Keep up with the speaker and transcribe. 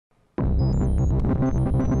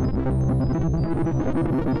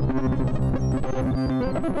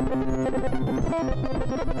This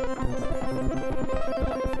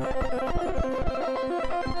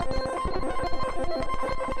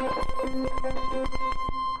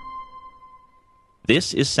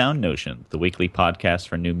is SoundNotion, the weekly podcast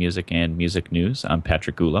for new music and music news. I'm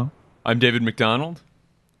Patrick Gulo. I'm David McDonald.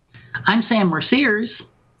 I'm Sam Merciers.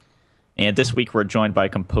 And this week we're joined by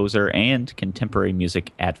composer and contemporary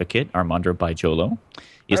music advocate Armando Bayolo.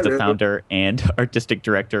 He's the founder and artistic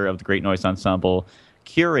director of the Great Noise Ensemble,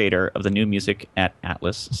 curator of the New Music at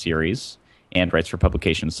Atlas series, and writes for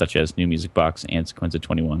publications such as New Music Box and Sequenza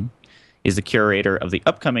 21. He's the curator of the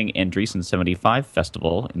upcoming Andriessen 75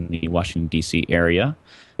 Festival in the Washington, D.C. area,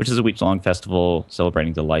 which is a week-long festival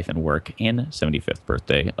celebrating the life and work and 75th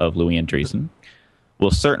birthday of Louis Andriessen. We'll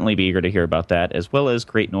certainly be eager to hear about that, as well as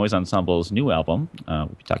Great Noise Ensemble's new album. We'll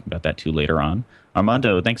be talking about that, too, later on.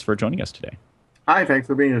 Armando, thanks for joining us today. Hi, thanks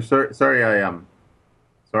for being here. Sorry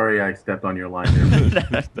I stepped on your line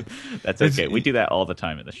there. That's okay. We do that all the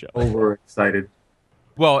time in the show. Overexcited.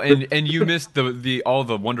 Well, and you missed the all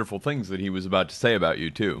the wonderful things that he was about to say about you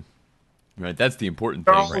too, right? That's the important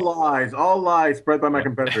thing. All lies spread by my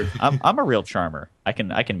competitors. I'm a real charmer. I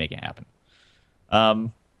can make it happen.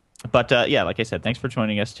 But like I said, thanks for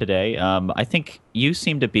joining us today. I think you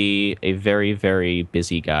seem to be a very, very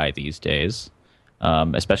busy guy these days,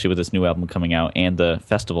 especially with this new album coming out and the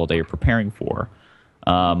festival that you're preparing for,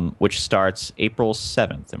 which starts April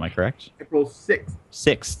 7th. Am I correct? April 6th.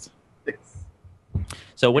 6th.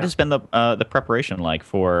 So what has been the preparation like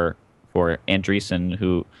for Andriessen,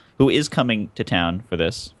 who is coming to town for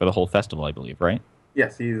the whole festival, I believe, right?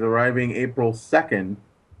 Yes, he's arriving April 2nd,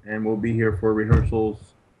 and we'll be here for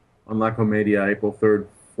rehearsals on La Comedia April 3rd,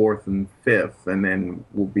 4th, and 5th, and then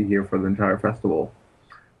we'll be here for the entire festival.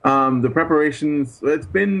 The preparations, it's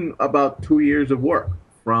been about 2 years of work.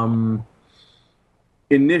 From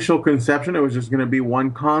initial conception, it was just going to be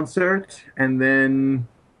one concert, and then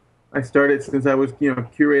I started, since I was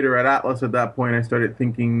curator at Atlas at that point, I started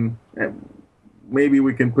thinking maybe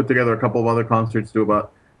we can put together a couple of other concerts, do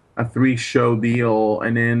about a 3-show deal,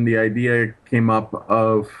 and then the idea came up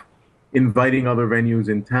of inviting other venues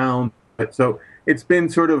in town. So it's been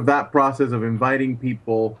sort of that process of inviting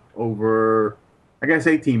people over, I guess,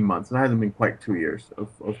 18 months. It hasn't been quite 2 years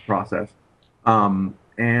of process.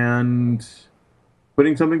 And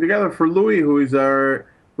putting something together for Louis, who's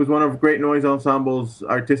one of Great Noise Ensemble's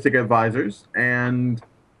artistic advisors and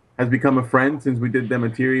has become a friend since we did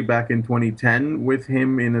Demetiri back in 2010 with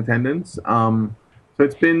him in attendance. So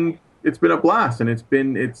it's been a blast, and it's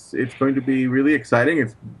going to be really exciting.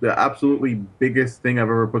 It's the absolutely biggest thing I've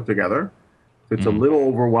ever put together. So it's a little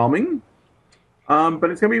overwhelming, but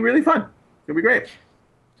it's going to be really fun. It's going to be great.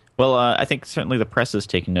 Well, I think certainly the press is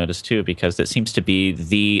taking notice too, because it seems to be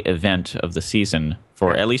the event of the season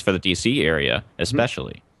for at least for the DC area,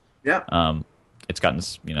 especially. Mm-hmm. Yeah. It's gotten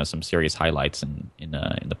some serious highlights in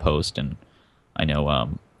the Post, and I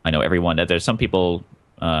know everyone. There's some people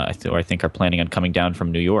I think are planning on coming down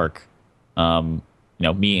from New York,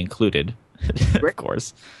 me included, of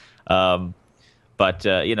course. But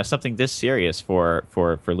something this serious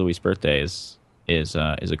for Louis' birthday is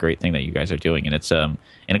a great thing that you guys are doing, and it's in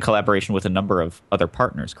a collaboration with a number of other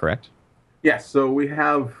partners, correct? Yes. So we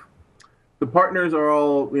have. The partners are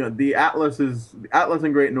all, the Atlas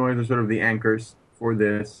and Great Noise are sort of the anchors for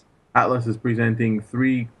this. Atlas is presenting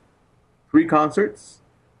three concerts,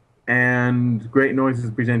 and Great Noise is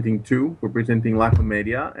presenting 2. We're presenting La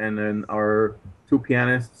Comedia, and then our 2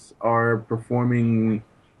 pianists are performing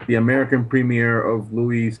the American premiere of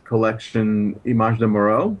Louis' collection Images de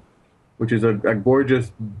Moreau, which is a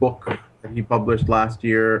gorgeous book that he published last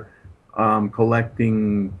year,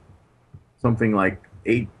 collecting something like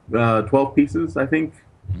 12 pieces, I think,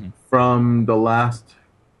 from the last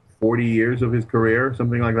 40 years of his career,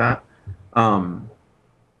 something like that.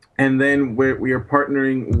 And then we are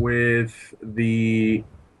partnering with the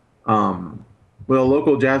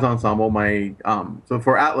local jazz ensemble. So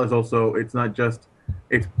for Atlas also, it's not just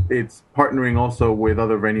it's partnering also with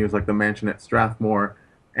other venues like the Mansion at Strathmore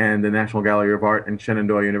and the National Gallery of Art and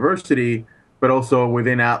Shenandoah University. But also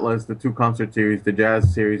within Atlas, the 2 concert series, the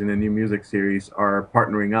jazz series and the new music series, are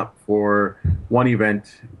partnering up for one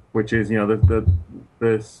event, which is the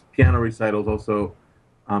piano recitals also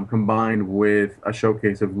combined with a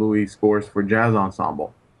showcase of Louis' scores for jazz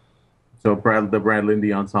ensemble. So the Brad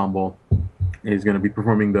Lindy Ensemble is going to be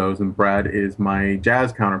performing those, and Brad is my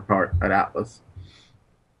jazz counterpart at Atlas.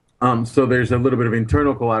 So there's a little bit of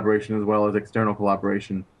internal collaboration as well as external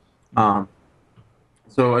collaboration.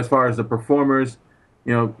 So as far as the performers,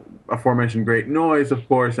 aforementioned Great Noise, of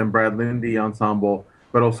course, and Brad Lindy Ensemble,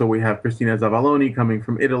 but also we have Cristina Zavaloni coming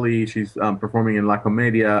from Italy. She's performing in La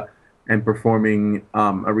Comedia. and performing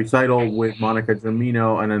a recital with Monica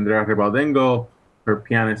Germino and Andrea Ribaldengo, her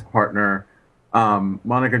pianist partner.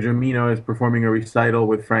 Monica Germino is performing a recital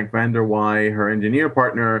with Frank van der Waay, her engineer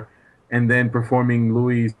partner, and then performing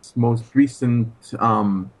Louis' most recent,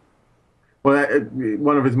 one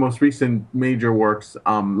of his most recent major works,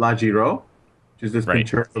 La Giro, which is this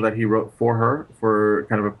concerto that he wrote for her, for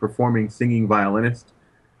kind of a performing, singing violinist.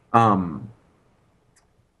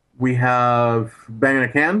 We have Bang in a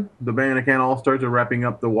Can. The Bang in a Can All-Stars are wrapping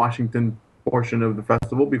up the Washington portion of the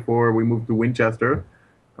festival before we move to Winchester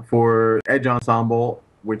for Edge Ensemble,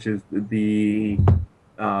 which is the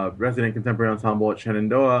resident contemporary ensemble at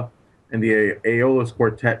Shenandoah, and the Aeolus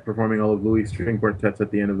Quartet performing all of Louis' string quartets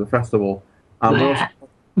at the end of the festival. We're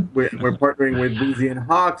partnering with Boozy and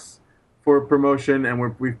Hawks for promotion, and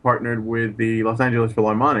we've partnered with the Los Angeles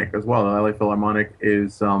Philharmonic as well. The LA Philharmonic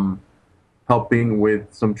is helping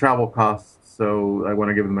with some travel costs, so I want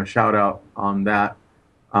to give them a shout out on that,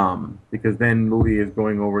 because then Louis is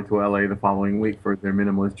going over to LA the following week for their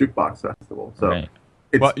Minimalist Jukebox Festival. So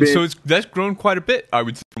that's grown quite a bit, I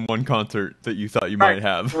would say, from one concert that you thought you might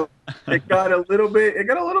have. So it got a little bit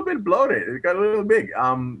bloated. It got a little big,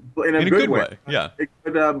 in a good way. Yeah.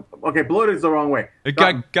 Bloated is the wrong way. It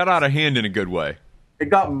got out of hand in a good way. It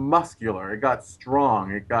got muscular. It got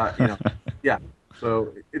strong. It got, yeah.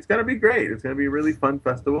 So it's going to be great. It's going to be a really fun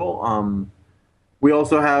festival. We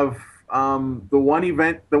also have the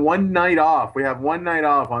one night off. We have one night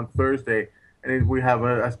off on Thursday, and we have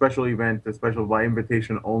a special event, a special by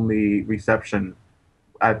invitation only reception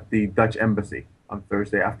at the Dutch Embassy on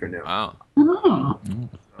Thursday afternoon. Wow.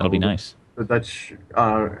 That'll be nice. The Dutch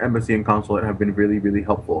Embassy and Consulate have been really, really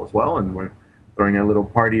helpful as well, and we're throwing a little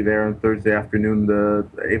party there on Thursday afternoon, the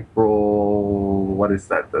April, what is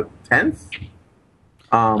that, the 10th?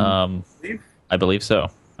 I believe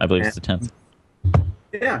so. I believe it's the 10th.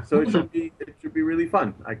 Yeah, so it should be really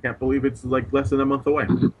fun. I can't believe it's like less than a month away.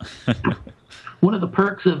 One of the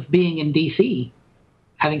perks of being in DC,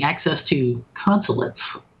 having access to consulates.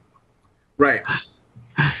 Right.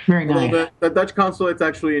 Very nice. Well, the Dutch consulate's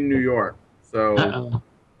actually in New York. So,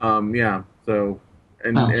 yeah. So,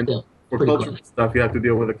 and for cultural stuff, you have to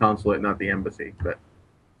deal with the consulate, not the embassy. But,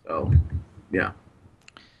 so, yeah.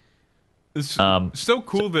 It's so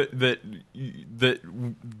cool that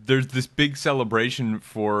there's this big celebration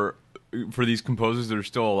for these composers that are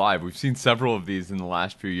still alive. We've seen several of these in the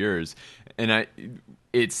last few years, and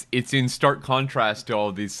it's in stark contrast to all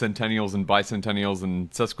of these centennials and bicentennials and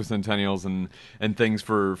sesquicentennials and things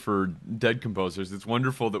for dead composers. It's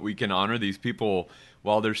wonderful that we can honor these people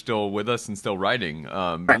while they're still with us and still writing.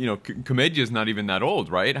 Right. Commedia is not even that old,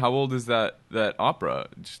 right? How old is that opera?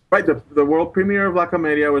 Right. The world premiere of La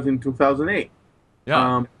Commedia was in 2008.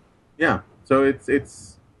 Yeah. Yeah. So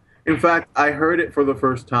it's. In fact, I heard it for the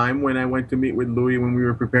first time when I went to meet with Louis when we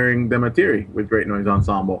were preparing Dematiri with Great Noise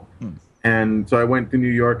Ensemble. And so I went to New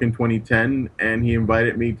York in 2010, and he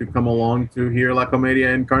invited me to come along to hear La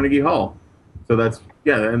Commedia in Carnegie Hall. So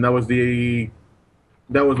and that was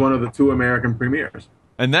one of the two American premieres.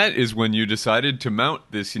 And that is when you decided to mount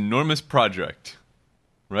this enormous project,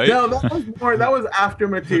 right? No, that was after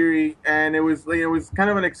Matiri, and it was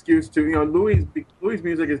kind of an excuse to, Louis'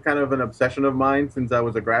 music is kind of an obsession of mine since I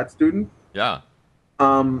was a grad student. Yeah.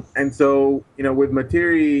 And so, with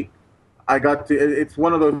Matiri, I got to, it's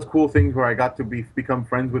one of those cool things where I got to become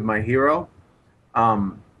friends with my hero.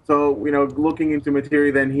 So, looking into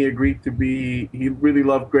Matiri, then he really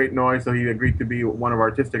loved Great Noise, so he agreed to be one of our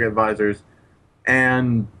artistic advisors.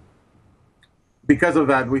 And because of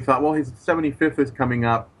that, we thought, well, his 75th is coming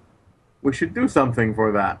up. We should do something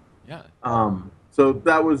for that. Yeah. So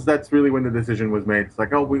that's really when the decision was made. It's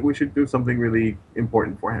like, oh, we should do something really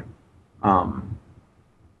important for him.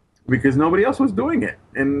 Because nobody else was doing it.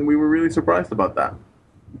 And we were really surprised about that.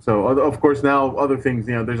 So, of course, now other things,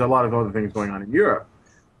 there's a lot of other things going on in Europe.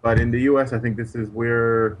 But in the U.S., I think this is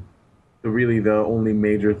where the only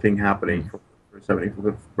major thing happening for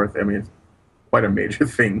 75th birthday. I mean, it's quite a major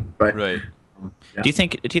thing. But right. Yeah. Do you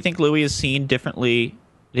think Louis is seen differently?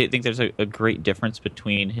 Do you think there's a great difference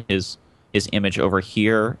between his image over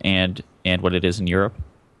here and what it is in Europe?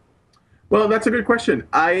 Well, that's a good question.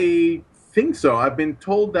 I think so. I've been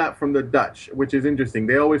told that from the Dutch, which is interesting.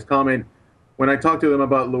 They always comment when I talk to them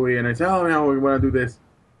about Louis, and I say, "Oh, no, we want to do this."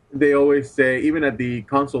 They always say, even at the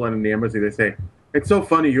consulate and the embassy, they say, "It's so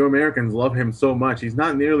funny. You Americans love him so much. He's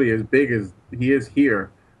not nearly as big as he is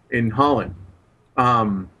here in Holland."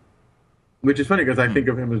 Which is funny because I think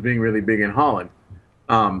of him as being really big in Holland.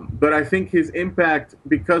 But I think his impact,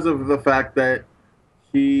 because of the fact that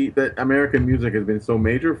that American music has been so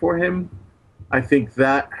major for him, I think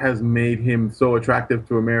that has made him so attractive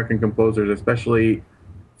to American composers, especially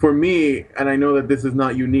for me. And I know that this is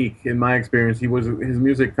not unique in my experience. His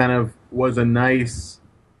music kind of was a nice.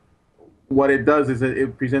 What it does is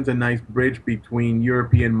it presents a nice bridge between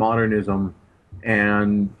European modernism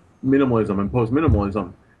and minimalism and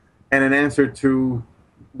post-minimalism, and an answer to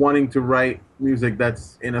wanting to write music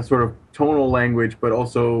that's in a sort of tonal language, but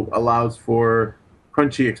also allows for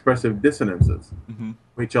crunchy expressive dissonances,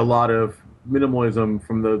 which a lot of minimalism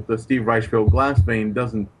from the Steve Reichfield glass vein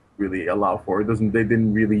doesn't really allow for. They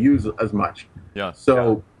didn't really use as much. Yeah.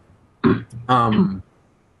 So, and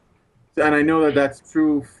I know that that's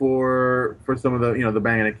true for some of the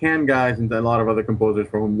Bang and a Can guys and a lot of other composers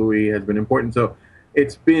for whom Louis has been important. So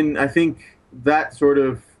it's been, I think, that sort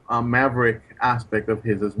of maverick aspect of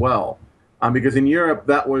his as well, because in Europe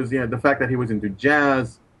that was the fact that he was into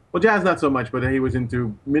jazz. Well, jazz not so much, but that he was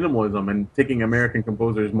into minimalism and taking American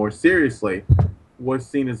composers more seriously was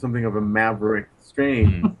seen as something of a maverick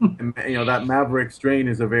strain. And, that maverick strain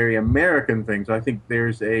is a very American thing. So I think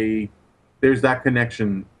there's that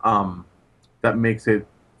connection that makes it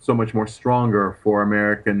so much more stronger for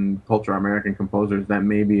American culture, American composers, than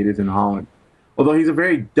maybe it is in Holland. Although he's a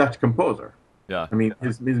very Dutch composer. Yeah. I mean,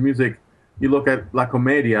 his music, you look at La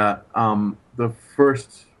Commedia, the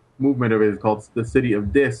first movement of it is called The City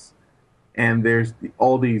of Dis, and there's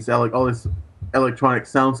all this electronic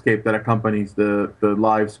soundscape that accompanies the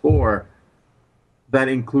live score that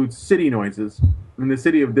includes city noises. I mean, the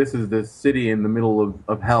City of Dis is the city in the middle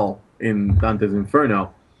of hell in Dante's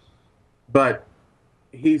Inferno, but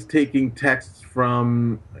he's taking texts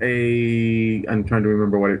from I'm trying to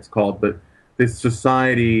remember what it's called, but this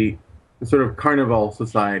society, the sort of carnival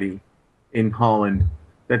society in Holland,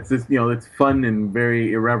 that's this, it's fun and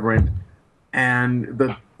very irreverent,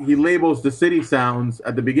 and he labels the city sounds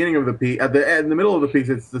at the beginning of the piece. In the middle of the piece,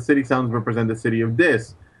 it's the city sounds represent the city of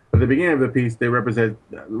Dis. At the beginning of the piece, they represent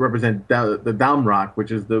the Damrak,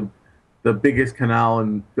 which is the biggest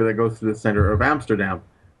canal that goes through the center of Amsterdam.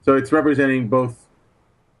 So it's representing both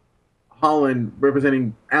Holland,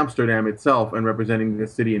 representing Amsterdam itself, and representing the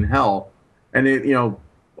city in hell. And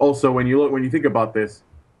also when you think about this,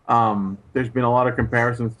 there's been a lot of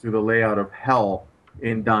comparisons to the layout of hell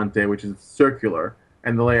in Dante, which is circular,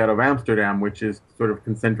 and the layout of Amsterdam, which is sort of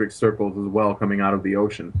concentric circles as well, coming out of the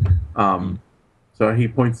ocean. So he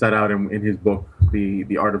points that out in his book,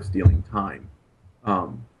 The Art of Stealing Time.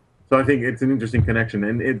 So I think it's an interesting connection,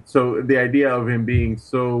 and so the idea of him being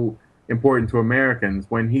so important to Americans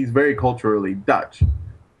when he's very culturally Dutch,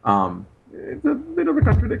 it's a bit of a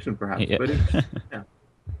contradiction, perhaps, but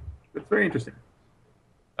it's very interesting.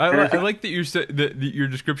 I like that you said that your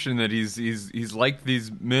description that he's like these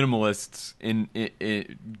minimalists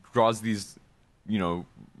it draws these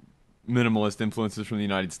minimalist influences from the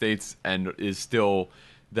United States and is still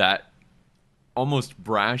that almost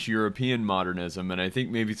brash European modernism, and I think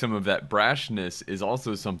maybe some of that brashness is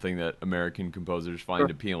also something that American composers find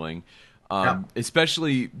appealing,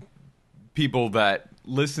 especially people that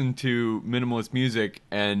listen to minimalist music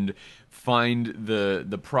and find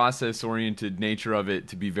the process-oriented nature of it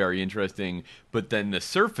to be very interesting, but then the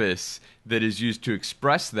surface that is used to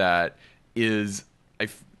express that is, I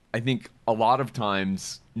think, a lot of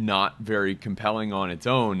times not very compelling on its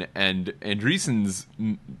own, and Andriessen's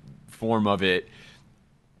form of it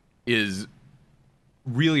is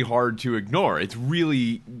really hard to ignore. It's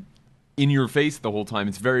really in your face the whole time.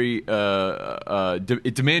 It's very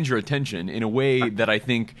it demands your attention in a way that I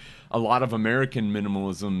think a lot of American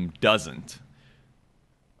minimalism doesn't.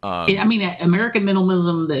 I mean, American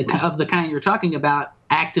minimalism of the kind you're talking about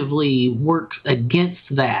actively works against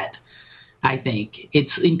that. I think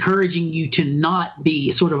it's encouraging you to not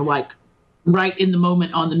be sort of like right in the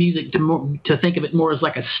moment on the music, to think of it more as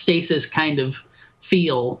like a stasis kind of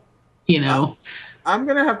feel, I'm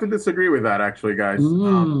going to have to disagree with that, actually, guys.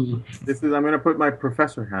 I'm going to put my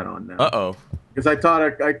professor hat on now. Uh-oh. Because I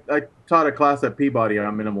taught a class at Peabody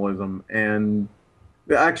on minimalism, and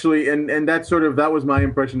actually, and that was my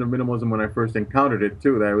impression of minimalism when I first encountered it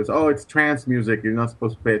too. That it was, it's trance music, you're not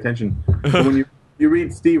supposed to pay attention. But when you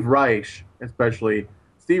read Steve Reich, especially,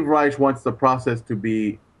 Steve Reich wants the process to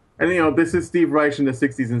be, and this is Steve Reich in the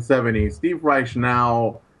 60s and 70s. Steve Reich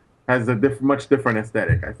now has a much different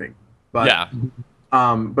aesthetic, I think. But, yeah.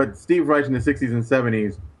 But Steve Reich in the 60s and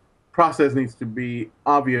 70s, process needs to be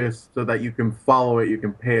obvious so that you can follow it, you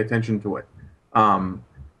can pay attention to it.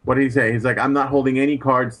 What did he say? He's like, I'm not holding any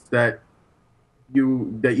cards that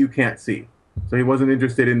you can't see. So he wasn't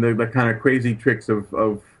interested in the kind of crazy tricks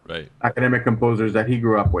of academic composers that he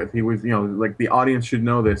grew up with. He was, like, the audience should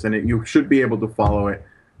know this, and you should be able to follow it.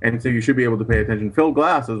 and so you should be able to pay attention. Phil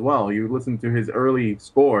Glass as well. You listen to his early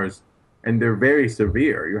scores, and they're very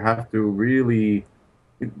severe. You have to really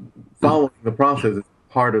follow the process is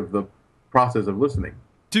part of the process of listening.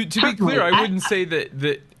 To be clear, I wouldn't say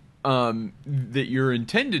that you're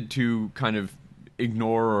intended to kind of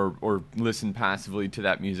ignore or listen passively to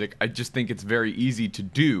that music. I just think it's very easy to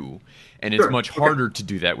do, and it's much harder to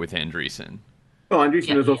do that with Andriessen. Well,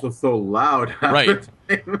 Andriessen is also so loud. Right.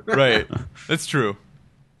 Right. That's true.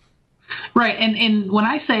 Right, and when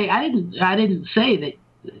I say I didn't say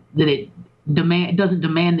that it doesn't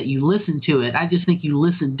demand that you listen to it. I just think you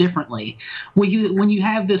listen differently. When you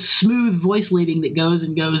have this smooth voice leading that goes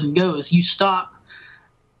and goes and goes, you stop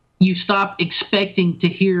expecting to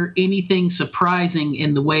hear anything surprising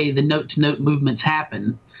in the way the note-to-note movements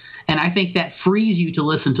happen, and I think that frees you to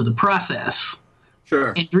listen to the process.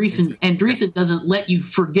 Sure. Andriessen doesn't let you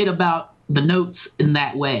forget about the notes in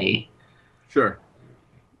that way. Sure.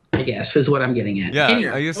 I guess is what I'm getting at. Yeah,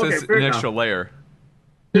 anyway. I guess that's an extra layer.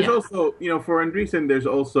 There's also, for Andriessen, there's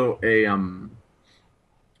also a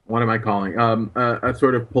what am I calling a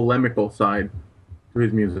sort of polemical side to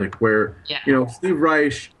his music, where Steve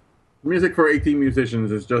Reich, music for 18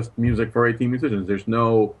 musicians is just music for 18 musicians. There's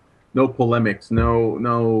no polemics,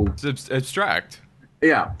 no. It's abstract.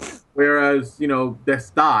 Yeah. Whereas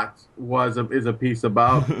Destat is a piece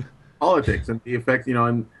about politics and the effects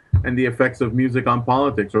and the effects of music on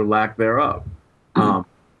politics or lack thereof.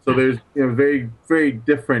 So there's a very, very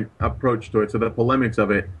different approach to it. So the polemics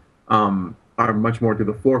of it are much more to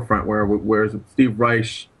the forefront, whereas Steve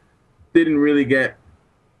Reich didn't really get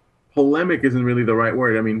polemic. Isn't really the right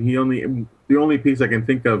word. I mean, the only piece I can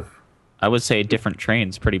think of. I would say Different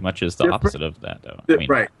Trains pretty much is the opposite of that, though.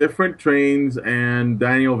 Right. Different Trains and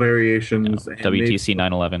Daniel Variations. And WTC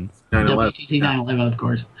 911. WTC 911, of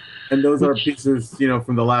course. And those are pieces,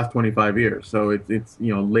 from the last 25 years. So it's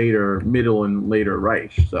middle and later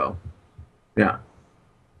Reich. So, yeah.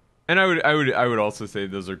 And I would also say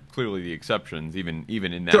those are clearly the exceptions, even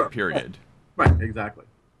in that period. Right. Exactly.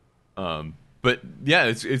 But yeah,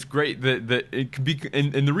 it's great that it could be,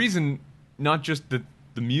 and the reason not just that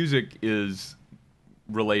the music is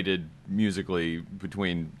related musically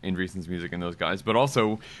between Andriessen's music and those guys, but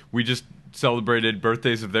also we just celebrated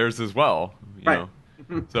birthdays of theirs as well. You know?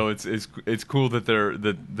 So it's cool that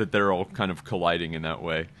they're all kind of colliding in that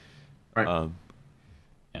way. Right.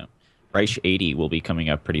 Yeah. Reich 80 will be coming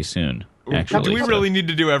up pretty soon. Actually, do we really need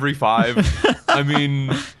to do every 5? I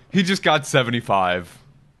mean, he just got 75.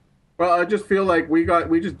 Well, I just feel like we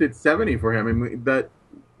just did 70 for him,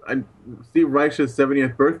 and Steve Reich's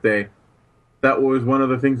 70th birthday. That was one of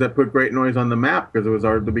the things that put Great Noise on the map, because it was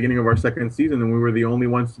the beginning of our second season, and we were the only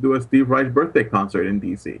ones to do a Steve Reich birthday concert in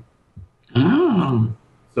DC. Oh.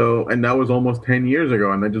 So, and that was almost 10 years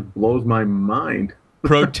ago, and that just blows my mind.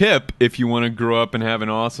 Pro tip, if you want to grow up and have an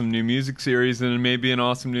awesome new music series and maybe an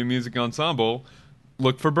awesome new music ensemble,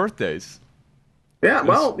 look for birthdays. Yeah,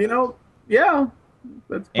 well, yeah.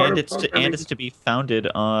 That's part it's to be founded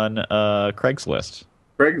on Craigslist.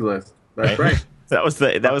 Craigslist. That's right. That was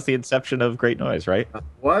the inception of Great Noise, right? That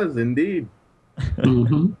was indeed.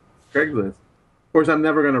 Mm-hmm. Craigslist. Of course, I'm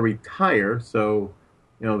never going to retire, so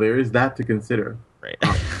there is that to consider. Right.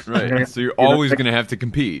 Right. So you're always going to have to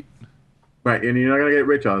compete. Right, and you're not going to get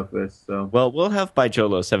rich off this. So. Well, we'll have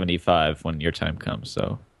Bayolo 75 when your time comes.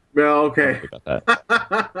 So. Well, okay. About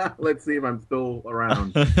that. Let's see if I'm still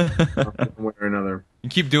around one way or another. You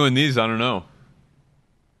keep doing these, I don't know.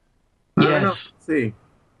 I don't know. Let's see.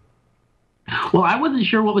 Well, I wasn't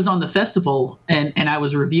sure what was on the festival, and I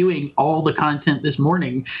was reviewing all the content this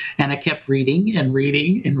morning, and I kept reading and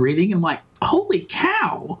reading and reading. I'm like, holy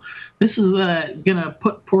cow, this is gonna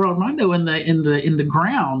put poor Armando in the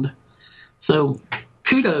ground. So,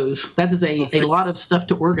 kudos. That is a lot of stuff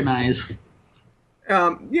to organize.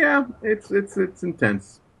 Yeah, it's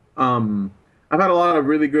intense. I've had a lot of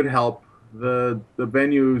really good help. The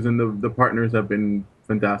venues and the partners have been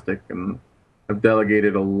fantastic, and I've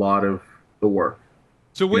delegated a lot of the work.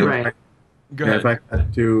 So wait, go ahead. In fact,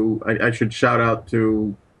 I should shout out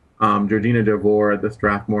to Georgina Javor at the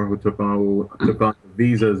Strathmore, who took on the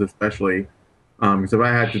visas, especially. Because if I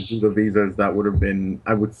had to do the visas, that would have been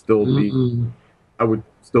I would still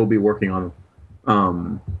be working on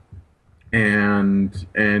them.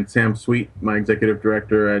 And Sam Sweet, my executive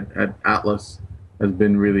director at Atlas, has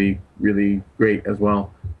been really, really great as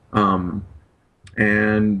well.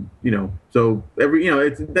 And so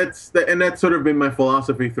that's sort of been my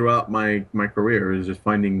philosophy throughout my career, is just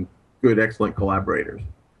finding good, excellent collaborators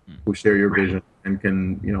who share your vision and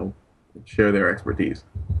can share their expertise.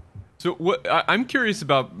 So I'm curious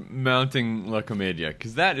about mounting La Commedia,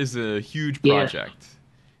 because that is a huge project.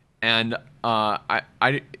 and I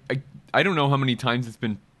don't know how many times it's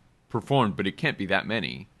been performed, but it can't be that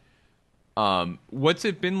many. What's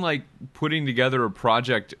it been like putting together a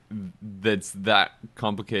project that's that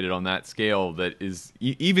complicated on that scale, that is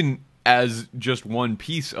even as just one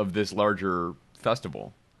piece of this larger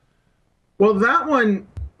festival? Well, that one,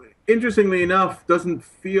 interestingly enough, doesn't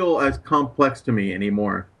feel as complex to me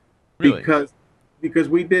anymore. Really? Because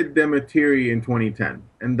we did Demetiri in 2010,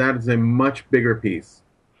 and that is a much bigger piece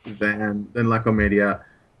than La Comedia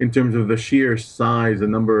in terms of the sheer size, the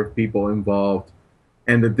number of people involved,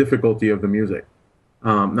 and the difficulty of the music.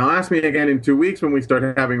 Now, ask me again in 2 weeks when we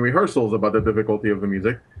start having rehearsals about the difficulty of the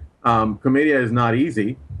music. Comedia is not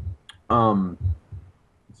easy, so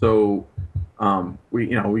we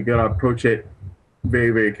gotta approach it very,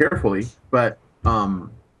 very carefully. But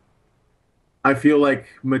I feel like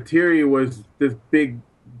Materi was this big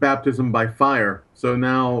baptism by fire. So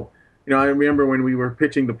now, I remember when we were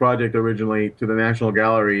pitching the project originally to the National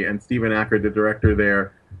Gallery, and Stephen Acker, the director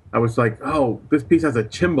there, I was like, oh, this piece has a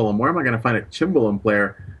cimbalum. Where am I going to find a cimbalum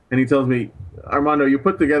player? And he tells me, Armando, you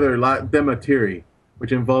put together Demetiri,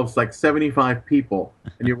 which involves like 75 people,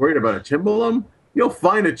 and you're worried about a cimbalum? You'll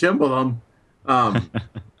find a cimbalum.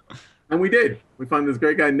 And we did. We found this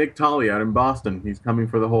great guy, Nick Tolley, out in Boston. He's coming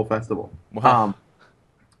for the whole festival. Wow.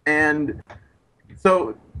 And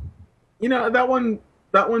so, that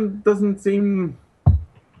one doesn't seem,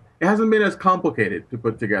 it hasn't been as complicated to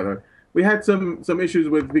put together. We had some issues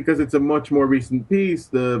with, because it's a much more recent piece,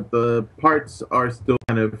 the parts are still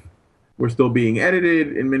we're still being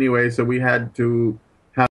edited in many ways, so we had to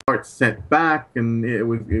have parts sent back, and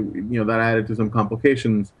that added to some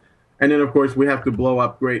complications. And then, of course, we have to blow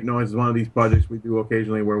up Great Noise. It's one of these projects we do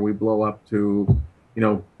occasionally where we blow up to,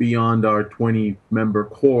 beyond our 20-member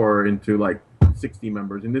core into like 60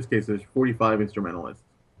 members. In this case, there's 45 instrumentalists.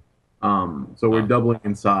 So we're doubling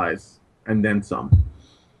in size and then some.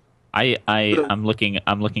 I'm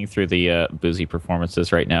looking through the Boozy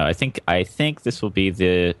performances right now. I think this will be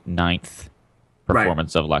the 9th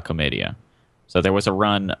performance of La Comedia. So there was a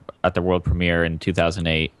run at the world premiere in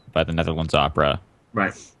 2008 by the Netherlands Opera.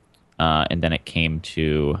 Right. And then it came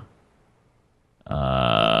to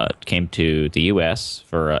the U.S.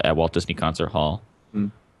 for at Walt Disney Concert Hall,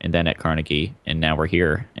 and then at Carnegie, and now we're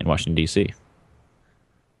here in Washington, D.C.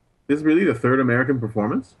 This is really the third American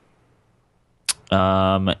performance?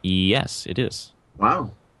 Yes, it is.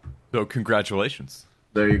 Wow. So congratulations.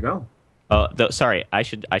 There you go. Sorry, I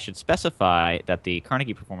should specify that the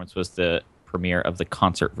Carnegie performance was the premiere of the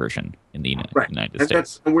concert version in the United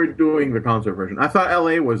States. And we're doing the concert version. I thought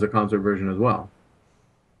L.A. was a concert version as well.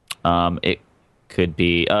 It could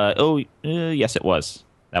be. Yes, it was.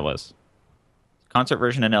 That was concert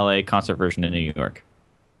version in L.A., concert version in New York.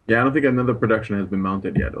 Yeah, I don't think another production has been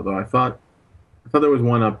mounted yet. Although I thought there was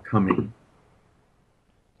one upcoming.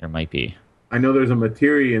 There might be. I know there's a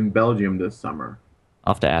Materi in Belgium this summer.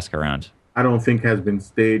 I'll have to ask around. I don't think has been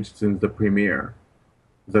staged since the premiere.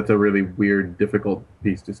 That's a really weird, difficult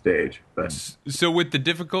piece to stage. But so with the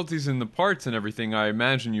difficulties in the parts and everything, I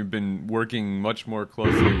imagine you've been working much more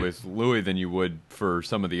closely with Louis than you would for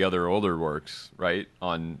some of the other older works, right?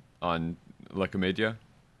 On La Comedia?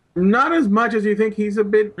 Not as much as you think. He's a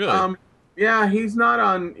bit... Really? Yeah, he's not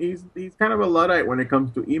on... He's kind of a Luddite when it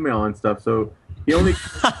comes to email and stuff, so he only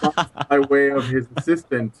by way of his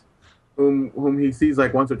assistant, whom he sees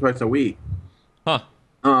like once or twice a week. Huh.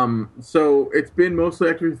 So it's been mostly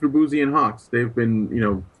actually through Boozy and Hawks. They've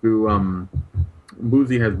been, through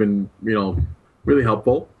Boozy has been, really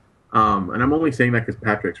helpful. And I'm only saying that because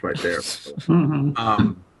Patrick's right there. So,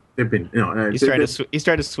 they've been, he's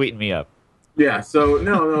trying to sweeten me up. Yeah. So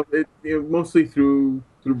no, mostly through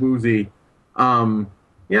Boozy.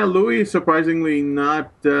 Yeah, Louis is surprisingly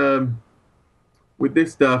not with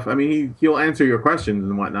this stuff. I mean, he'll answer your questions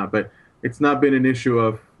and whatnot, but it's not been an issue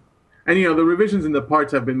of. And the revisions in the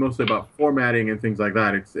parts have been mostly about formatting and things like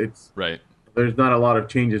that. It's right. There's not a lot of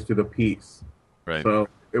changes to the piece, right? So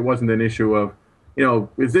it wasn't an issue of,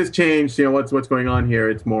 is this changed? What's going on here?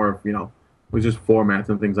 It's more of it was just formats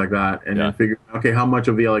and things like that, and then figure okay, how much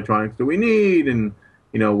of the electronics do we need, and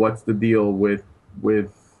what's the deal with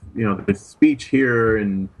the speech here,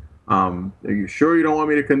 and are you sure you don't want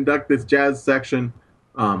me to conduct this jazz section,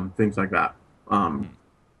 things like that.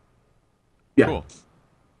 Yeah. Cool.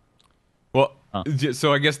 Well,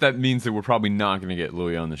 so I guess that means that we're probably not going to get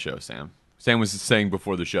Louis on the show, Sam. Sam was saying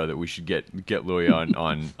before the show that we should get Louis on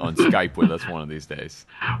Skype with us one of these days.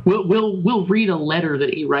 We'll read a letter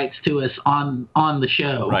that he writes to us on the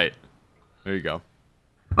show. Right. There you go.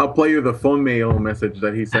 I'll play you the phone mail message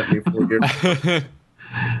that he sent me 4 years.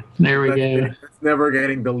 There we go. It's never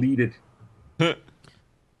getting deleted.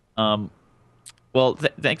 Well,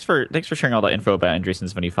 thanks for sharing all that info about Andriessen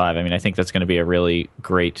 75. I mean, I think that's going to be a really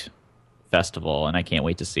great festival, and I can't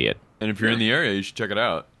wait to see it. And if you're in the area, you should check it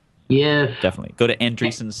out. Yes. Definitely. Go to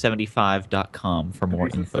andriessen75.com for more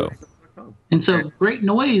info. And so Great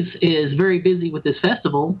Noise is very busy with this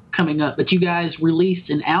festival coming up, but you guys released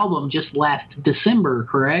an album just last December,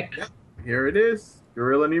 correct? Yep. Here it is.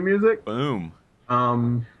 Guerilla new music. Boom.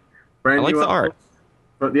 Brand I like new the art.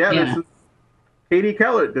 But this is Katie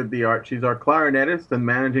Kellert did the art. She's our clarinetist and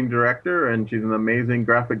managing director, and she's an amazing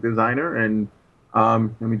graphic designer. And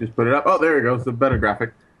let me just put it up. Oh, there it goes. The better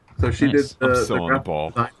graphic. So she did the graphic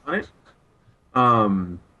design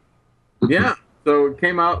on it. Yeah. So it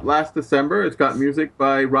came out last December. It's got music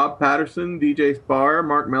by Rob Patterson, DJ Spar,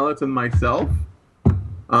 Mark Mellitz, and myself.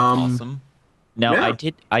 Awesome. Now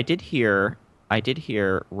I did hear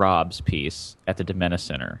Rob's piece at the Domena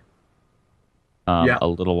Center a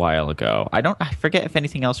little while ago. I forget if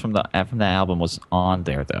anything else from the album was on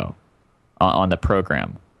there though, on the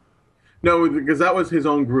program. No, because that was his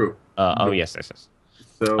own group. Yes.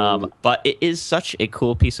 So, but it is such a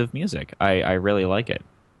cool piece of music. I really like it.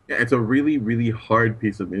 Yeah, it's a really, really hard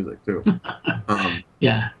piece of music too.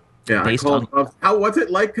 Yeah. I called what's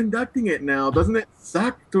it like conducting it now? Doesn't it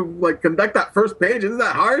suck to like conduct that first page? Isn't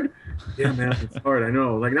that hard? Yeah, man, it's hard. I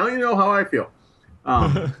know. Like now you know how I feel.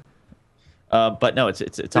 But no, it's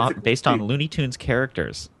based on Looney Tunes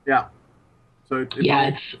characters. Yeah. So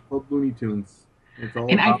it's called Looney Tunes. It's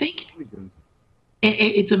all and I think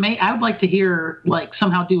it's amazing. I would like to hear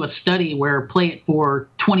somehow do a study where play it for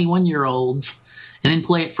 21-year-olds and then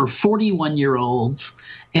play it for 41-year-olds.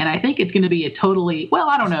 And I think it's going to be a totally,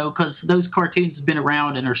 I don't know, because those cartoons have been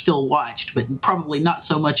around and are still watched, but probably not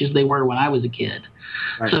so much as they were when I was a kid.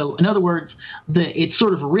 Right. So, in other words, it's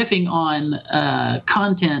sort of riffing on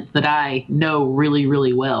content that I know really,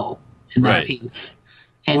 really well in that piece.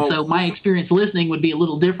 And so my experience listening would be a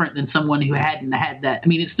little different than someone who hadn't had that. I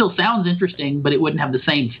mean, it still sounds interesting, but it wouldn't have the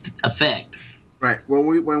same effect. Right.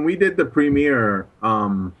 When we did the premiere,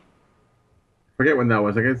 forget when that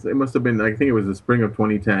was. I guess it must have been. I think it was the spring of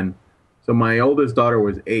 2010. So my oldest daughter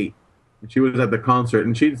was 8, and she was at the concert,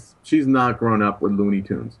 and she's not grown up with Looney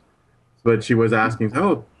Tunes, but she was asking,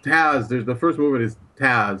 "Oh, Taz! There's the first movement is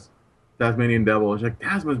Taz, Tasmanian Devil." She's like,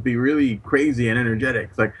 "Taz must be really crazy and energetic."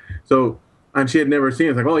 It's like so, and she had never seen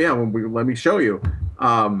it. It's like, "Oh yeah, let me show you."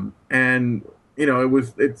 And you know,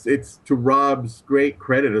 it's to Rob's great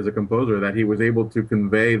credit as a composer that he was able to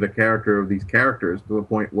convey the character of these characters to a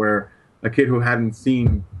point where a kid who hadn't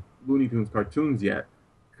seen Looney Tunes cartoons yet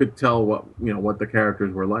could tell what the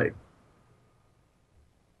characters were like.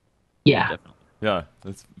 Yeah. Definitely. Yeah,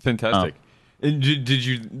 that's fantastic. And did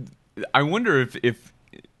you? I wonder if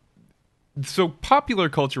so popular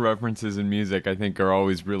culture references in music, I think, are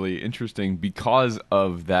always really interesting because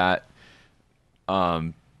of that.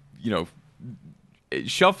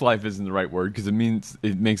 Shelf life isn't the right word because it makes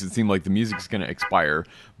it seem like the music's going to expire,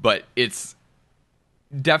 but it's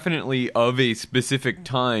definitely of a specific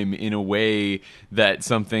time in a way that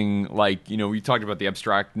something like, we talked about the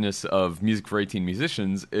abstractness of music for 18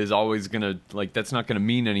 musicians is always going to, that's not going to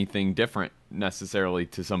mean anything different necessarily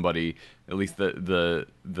to somebody, at least the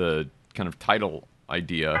kind of title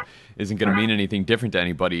idea isn't going to mean anything different to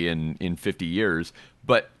anybody in 50 years.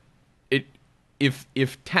 But if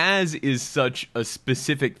Taz is such a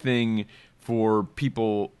specific thing for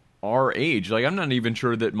people our age, I'm not even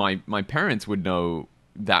sure that my parents would know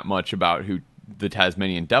that much about who the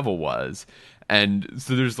Tasmanian Devil was, and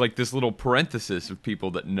so there's this little parenthesis of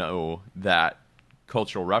people that know that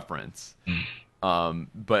cultural reference.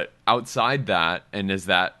 But outside that, and as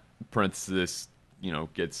that parenthesis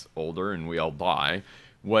gets older and we all die,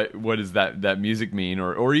 what does that music mean,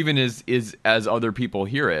 or even is as other people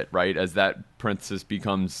hear it, right, as that parenthesis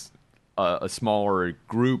becomes a smaller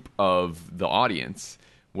group of the audience,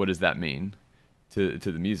 what does that mean to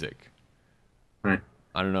the music? Right.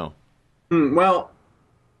 I don't know. Well,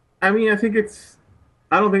 I mean, I don't think it's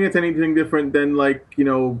anything different than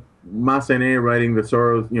Massenet writing the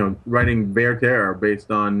sorrows, writing Werther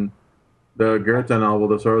based on the Goethe novel,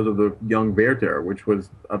 The Sorrows of the Young Werther, which was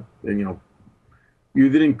the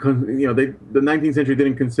 19th century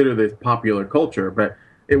didn't consider this popular culture, but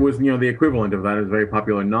it was, the equivalent of that. It was a very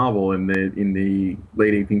popular novel in the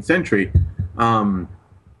late 18th century. You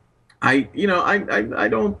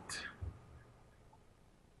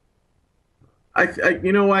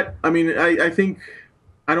know what? I mean, I think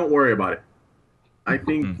I don't worry about it. I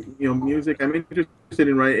think music. I'm interested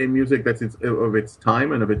in music that's of its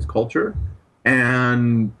time and of its culture,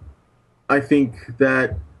 and I think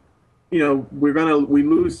that we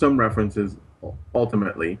lose some references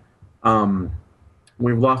ultimately,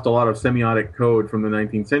 we've lost a lot of semiotic code from the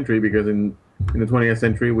 19th century because in the 20th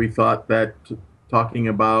century we thought that talking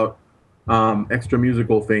about extra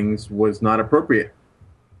musical things was not appropriate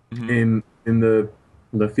in the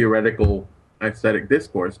theoretical aesthetic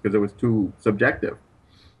discourse because it was too subjective.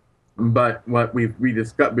 But what we've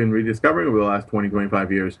been rediscovering over the last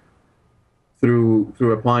 25 years through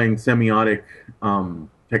applying semiotic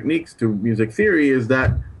techniques to music theory is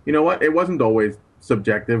that, you know what, it wasn't always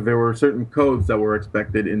subjective. There were certain codes that were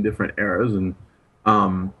expected in different eras and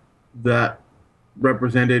that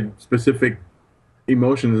represented specific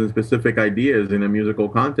emotions and specific ideas in a musical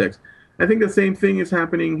context. I think the same thing is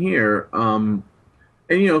happening here. And,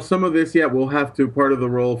 you know, some of this, will have to, part of the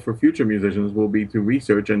role for future musicians will be to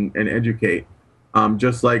research and educate.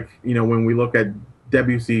 Just like, you know, when we look at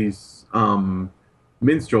Debussy's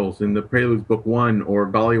Minstrels in the Preludes Book 1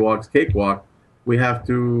 or Gollywog's Cakewalk, we have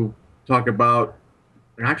to talk about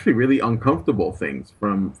actually really uncomfortable things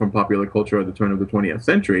from popular culture at the turn of the 20th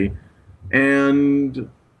century.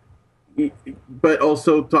 But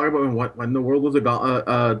also talk about what in the world was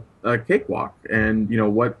a cakewalk, and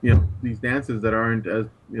these dances that aren't as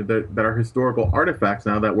that are historical artifacts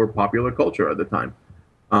now that were popular culture at the time.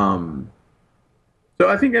 So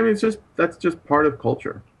I think that's just part of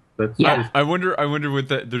culture. I wonder what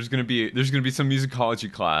there's going to be some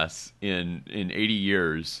musicology class in 80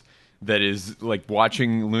 years that is like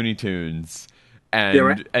watching Looney Tunes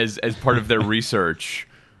and as part of their research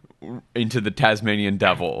into the Tasmanian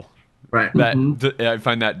Devil. Right. I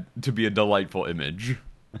find that to be a delightful image.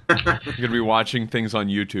 You're going to be watching things on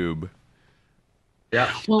YouTube.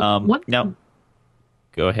 Yeah. Well, now,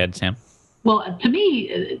 go ahead, Sam. Well, to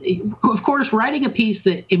me, of course, writing a piece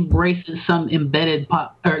that embraces some embedded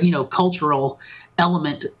cultural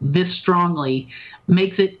element this strongly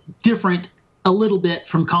makes it different a little bit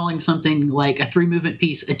from calling something like a 3-movement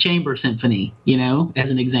piece a chamber symphony, as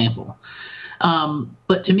an example.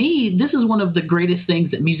 But to me, this is one of the greatest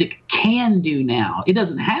things that music can do now. It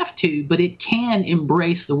doesn't have to, but it can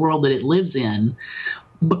embrace the world that it lives in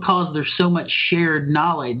because there's so much shared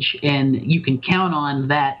knowledge, and you can count on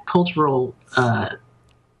that cultural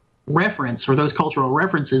reference or those cultural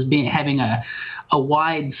references having a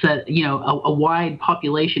wide set, a wide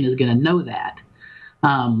population is going to know that.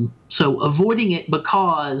 So avoiding it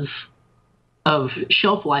because of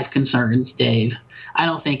shelf life concerns, Dave, I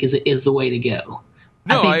don't think is the way to go.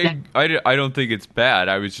 No, I don't think it's bad.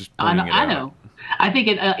 I was just pointing it out. I know. I think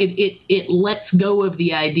it lets go of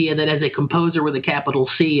the idea that as a composer with a capital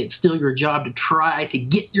C, it's still your job to try to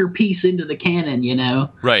get your piece into the canon,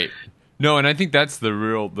 Right. No, and I think that's the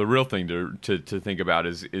real thing to think about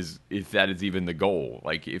is if that is even the goal.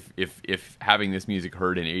 Like if having this music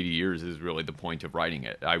heard in 80 years is really the point of writing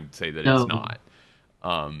it, I would say that it's not.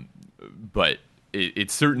 But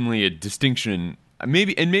it's certainly a distinction.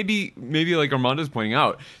 Maybe like Armando's pointing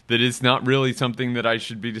out, that it's not really something that I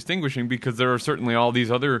should be distinguishing because there are certainly all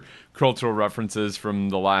these other cultural references from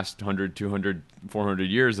the last 100, 200, 400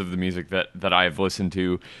 years of the music that I've listened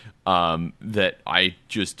to that I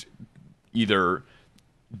just either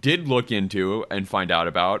did look into and find out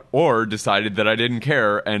about or decided that I didn't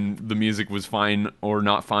care and the music was fine or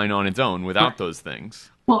not fine on its own without those things.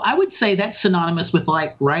 Well, I would say that's synonymous with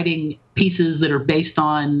like writing pieces that are based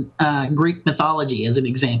on Greek mythology, as an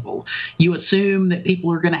example. You assume that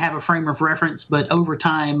people are going to have a frame of reference, but over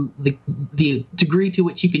time, the degree to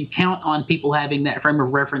which you can count on people having that frame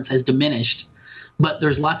of reference has diminished. But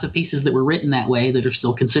there's lots of pieces that were written that way that are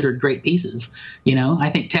still considered great pieces.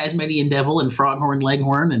 I think Tasmanian Devil and Froghorn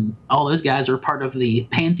Leghorn and all those guys are part of the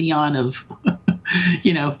pantheon of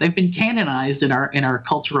they've been canonized in our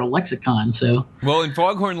cultural lexicon. So and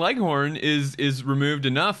Foghorn Leghorn is removed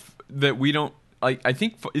enough that we don't I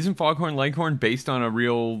think isn't Foghorn Leghorn based on a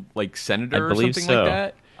real senator or something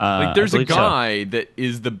like that? There's a guy that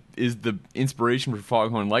is the inspiration for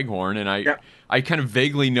Foghorn Leghorn, and I kind of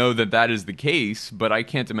vaguely know that is the case, but I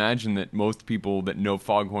can't imagine that most people that know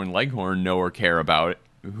Foghorn Leghorn know or care about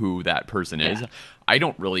who that person is. I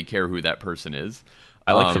don't really care who that person is.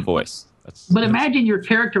 I like the voice. But imagine you're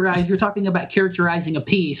talking about characterizing a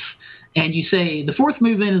piece, and you say the fourth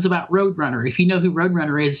movement is about Roadrunner. If you know who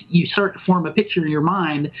Roadrunner is, you start to form a picture in your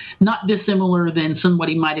mind, not dissimilar than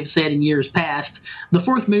somebody might have said in years past. The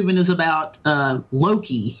fourth movement is about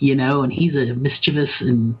Loki, and he's a mischievous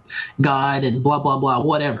and god and blah, blah, blah,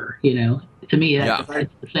 whatever, To me, that's the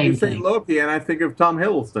same thing. You say Loki, and I think of Tom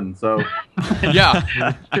Hiddleston, so... Yeah.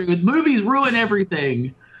 That's true. Movies ruin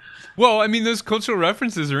everything. Well, I mean, those cultural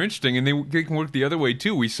references are interesting, and they can work the other way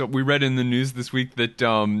too. We read in the news this week that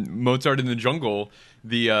Mozart in the Jungle,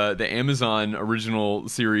 the Amazon original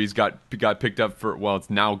series, got picked up for. Well, it's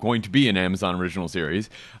now going to be an Amazon original series.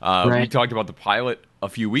 Right. We talked about the pilot a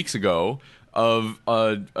few weeks ago of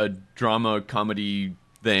a drama comedy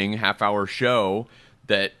thing, half-hour show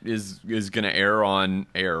that is going to air on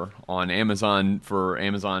Amazon for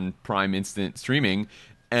Amazon Prime Instant Streaming,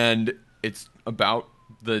 and it's about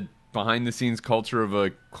the behind-the-scenes culture of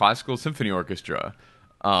a classical symphony orchestra.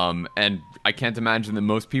 And I can't imagine that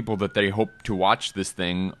most people that they hope to watch this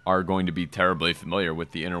thing are going to be terribly familiar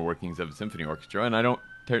with the inner workings of a symphony orchestra, and I don't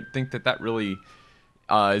think that really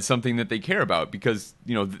is something that they care about, because,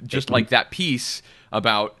 you know, just like that piece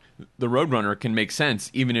about the Roadrunner can make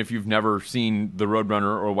sense even if you've never seen the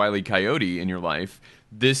Roadrunner or Wile E. Coyote in your life.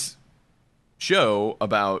 This show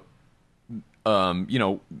about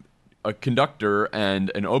a conductor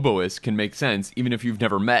and an oboist can make sense even if you've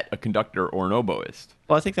never met a conductor or an oboist.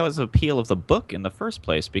 Well, I think that was the appeal of the book in the first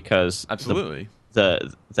place, because absolutely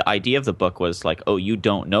the idea of the book was like, oh, you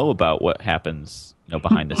don't know about what happens, you know,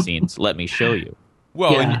 behind the scenes. Let me show you.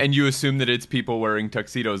 Well, Yeah. and you assume that it's people wearing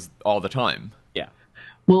tuxedos all the time. Yeah.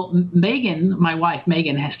 Well, Megan, my wife,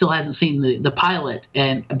 Megan, still hasn't seen the pilot,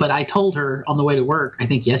 but I told her on the way to work, I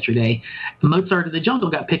think yesterday, Mozart of the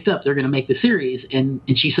Jungle got picked up. They're going to make the series, and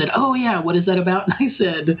she said, "Oh yeah, what is that about?" And I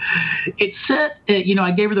said, "It's set."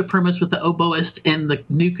 I gave her the premise with the oboist and the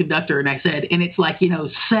new conductor, and I said, and it's like,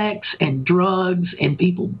 sex and drugs and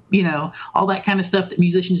people, all that kind of stuff that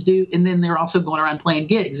musicians do, and then they're also going around playing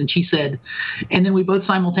gigs. And she said, and then we both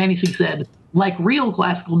simultaneously said, like real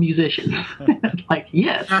classical musicians. Like,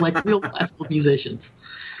 yes, like real classical musicians.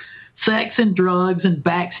 Sex and drugs and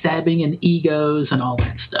backstabbing and egos and all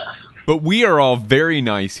that stuff. But we are all very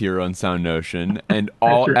nice here on SoundNotion, and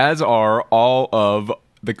right. as are all of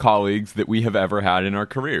the colleagues that we have ever had in our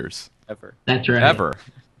careers. Ever. That's right. Ever.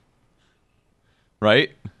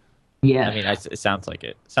 Right? Yes. I mean, it sounds like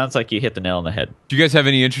it. Sounds like you hit the nail on the head. Do you guys have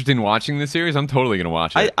any interest in watching this series? I'm totally going to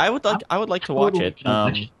watch it. I would like to watch it.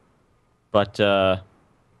 But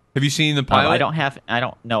have you seen the pilot? I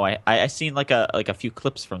don't know. I seen like a few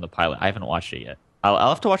clips from the pilot. I haven't watched it yet. I'll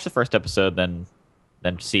have to watch the first episode, then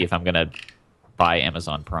see if I'm gonna buy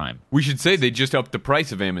Amazon Prime. We should say they just upped the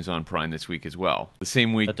price of Amazon Prime this week as well. The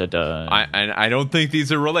same week. I don't think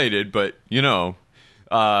these are related, but they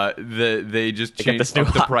just changed this new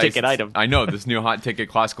up the hot price. ticket item. I know, this new hot ticket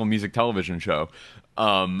classical music television show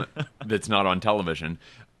that's not on television.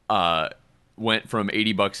 Went from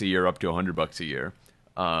 $80 a year up to $100 a year.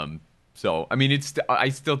 So I mean, I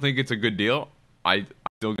still think it's a good deal. I'm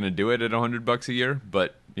still going to do it at $100 a year,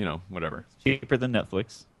 but whatever. Cheaper than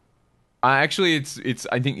Netflix. Actually, it's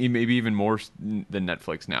I think maybe even more than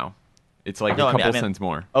Netflix now. It's like a couple cents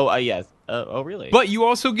more. Oh, yes. Oh, really? But you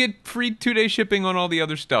also get free 2-day shipping on all the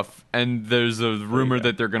other stuff, and there's a rumor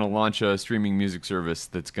that they're going to launch a streaming music service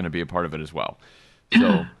that's going to be a part of it as well.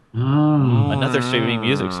 So. Another streaming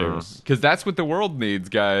music service, because that's what the world needs,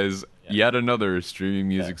 guys. Yet another streaming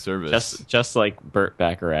music service, just like Burt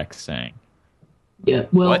Bacharach sang. Yeah.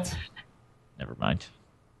 Well, what? Never mind.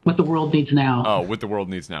 What the world needs now. Oh, what the world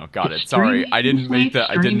needs now. Got it. Sorry, I didn't make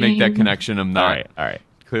that connection. I'm not. All right.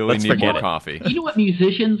 Clearly need more coffee. You know what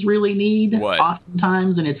musicians really need? What?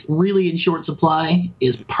 Oftentimes, and it's really in short supply,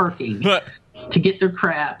 is parking to get their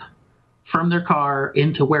crap from their car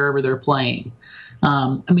into wherever they're playing.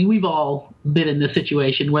 I mean, we've all been in this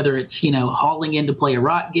situation, whether it's, hauling in to play a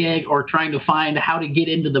rock gig or trying to find how to get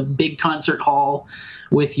into the big concert hall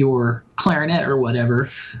with your clarinet or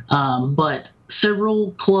whatever. But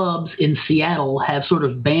several clubs in Seattle have sort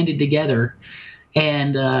of banded together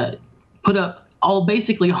and put up all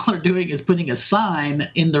they're doing is putting a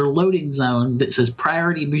sign in their loading zone that says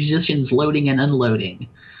priority musicians loading and unloading.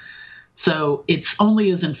 So it's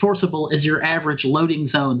only as enforceable as your average loading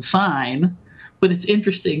zone sign. But it's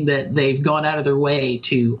interesting that they've gone out of their way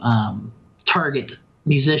to target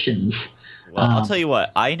musicians. Well, I'll tell you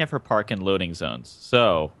what. I never park in loading zones,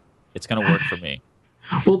 so it's going to work for me.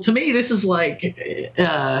 Well, to me, this is like,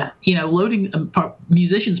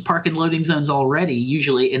 musicians park in loading zones already,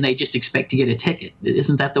 usually, and they just expect to get a ticket.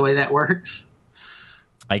 Isn't that the way that works?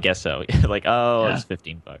 I guess so. It's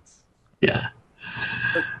 $15. Yeah.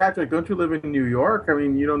 But Patrick, don't you live in New York? I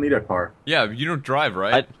mean, you don't need a car. Yeah, you don't drive,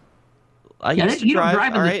 right? I used to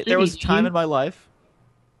drive. All right, there was a time in my life.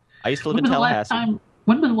 I used to live in Tallahassee.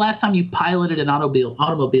 When was the last time you piloted an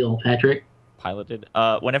automobile, Patrick? Piloted.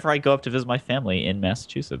 Whenever I go up to visit my family in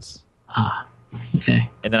Massachusetts. Ah, okay.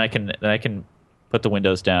 And then I can put the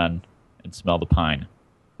windows down and smell the pine.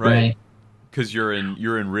 Right. because you're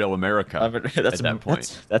in real America That's at that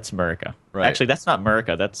point. That's America. Right. Actually, that's not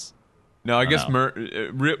America. That's No, I guess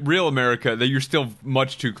real America, that you're still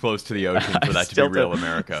much too close to the ocean for that to be real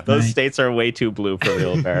America. Those states are way too blue for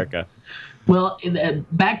real America. Well,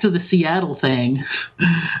 back to the Seattle thing.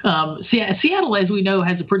 Seattle, as we know,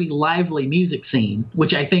 has a pretty lively music scene,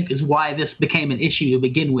 which I think is why this became an issue to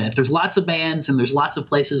begin with. There's lots of bands, and there's lots of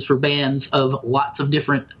places for bands of lots of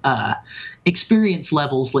different experience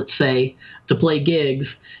levels, let's say, to play gigs.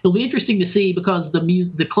 It'll be interesting to see because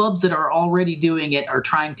the clubs that are already doing it are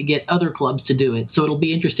trying to get other clubs to do it. So it'll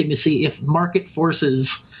be interesting to see if market forces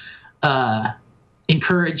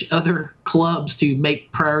encourage other clubs to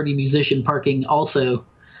make priority musician parking also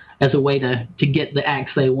as a way to get the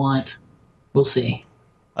acts they want. We'll see.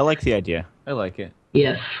 I like the idea. I like it.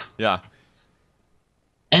 Yes. Yeah.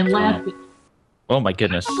 And last... Oh, my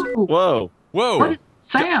goodness. Whoa. Whoa. What is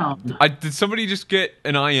sound? Did somebody just get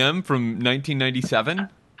an IM from 1997?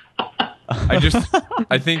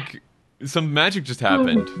 I think some magic just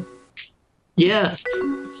happened. Yes.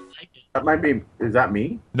 That might be. Is that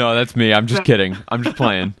me? No, that's me. I'm just kidding. I'm just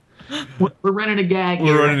playing. We're running a gag.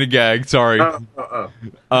 We're running a gag. Sorry.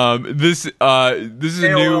 This is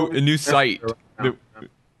a new site.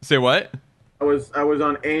 Say what? I was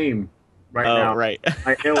on AIM now. Oh, right.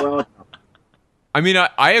 My AOL. I mean,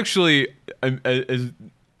 I actually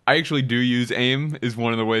do use AIM. Is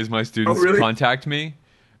one of the ways my students contact me,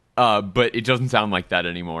 but it doesn't sound like that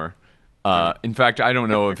anymore. In fact, I don't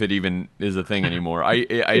know if it even is a thing anymore.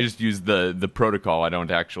 I just use the protocol. I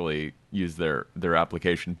don't actually use their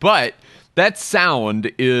application. But that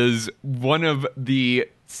sound is one of the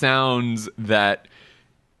sounds that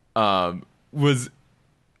was,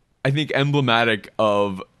 I think, emblematic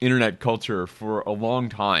of internet culture for a long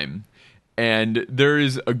time. And there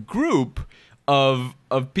is a group of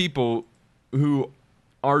people who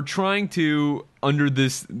are trying to, under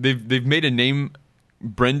this, they've made a name,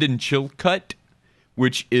 Brendan Chilcutt,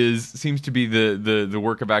 which seems to be the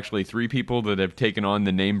work of actually three people that have taken on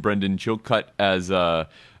the name Brendan Chilcutt as a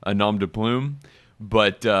nom de plume.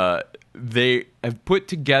 But they have put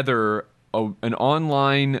together an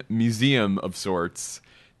online museum of sorts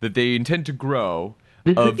that they intend to grow.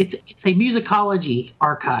 It's a musicology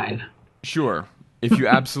archive. Sure, if you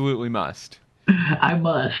absolutely must. I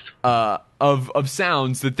must. Of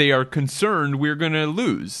sounds that they are concerned we're going to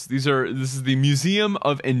lose. This is the Museum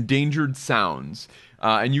of Endangered Sounds.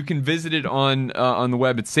 And you can visit it on the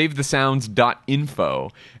web at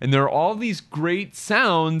savethesounds.info. And there are all these great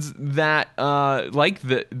sounds that, like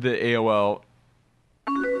the AOL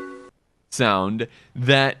sound,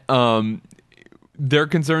 that they're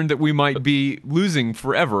concerned that we might be losing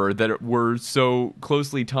forever, that we're so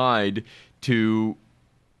closely tied to,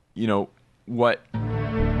 what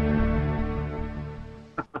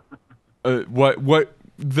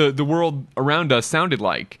the world around us sounded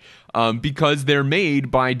like, because they're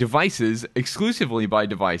made by devices, exclusively by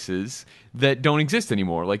devices that don't exist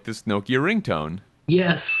anymore, like this Nokia ringtone.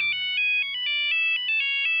 Yes.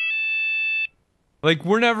 Like,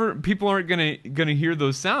 people aren't gonna hear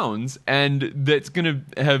those sounds, and that's gonna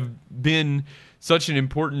have been such an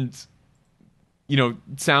important,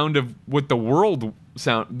 sound of what the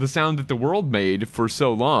sound that the world made for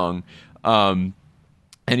so long.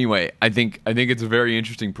 Anyway, I think it's a very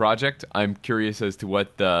interesting project. I'm curious as to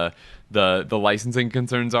what the licensing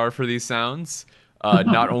concerns are for these sounds.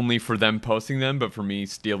 Not only for them posting them, but for me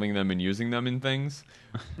stealing them and using them in things.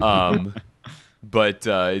 But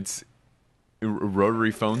it's a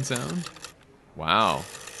rotary phone sound. Wow.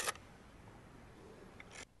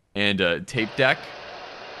 And a tape deck.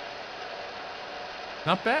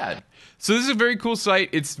 Not bad. So this is a very cool site.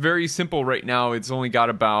 It's very simple right now. It's only got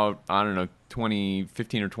about, 15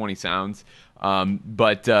 or 20 sounds.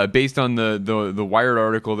 But based on the Wired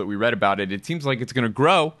article that we read about it, it seems like it's going to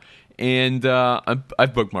grow. And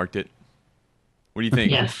I've bookmarked it. What do you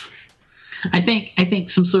think? Yes. I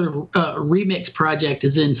think some sort of remix project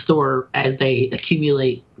is in store as they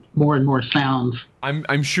accumulate more and more sounds.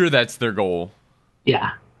 I'm sure that's their goal.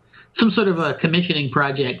 Yeah. Some sort of a commissioning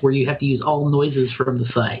project where you have to use all noises from the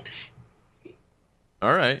site.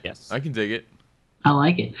 All right. Yes. I can dig it. I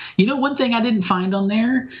like it. One thing I didn't find on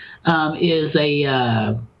there is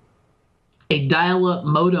a dial-up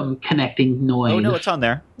modem connecting noise. Oh, no, it's on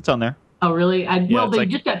there. It's on there. Oh, really? They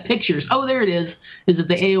just got pictures. Oh, there it is. Is it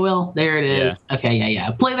the AOL? There it is. Yeah. Okay,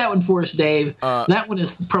 yeah. Play that one for us, Dave. That one is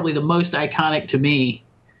probably the most iconic to me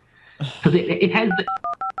because it has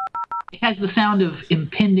the sound of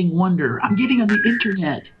impending wonder. I'm getting on the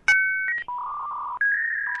internet.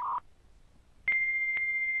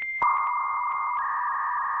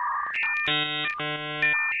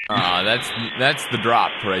 That's the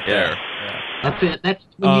drop right there. Yeah. That's it. That's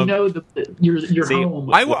when you know you're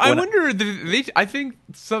home. I wonder. I think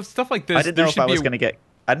stuff like this. I didn't know if I was going to get.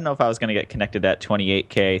 I didn't know if I was going to get connected at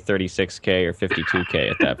 28K, 36K, or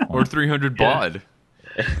 52K at that point, or 300 baud.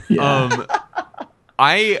 Yeah.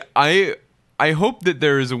 I hope that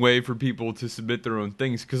there is a way for people to submit their own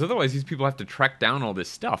things, because otherwise these people have to track down all this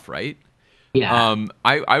stuff, right? Yeah.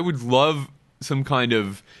 I would love some kind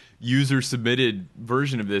of user-submitted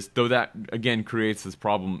version of this, though that, again, creates this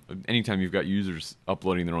problem. Anytime you've got users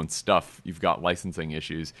uploading their own stuff, you've got licensing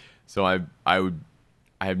issues. So I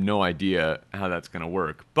have no idea how that's going to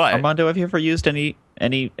work. But Armando, have you ever used any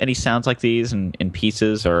sounds like these in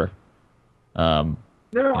pieces or? No,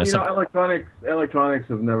 electronics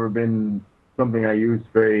have never been something I use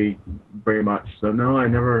very, very much. So no, I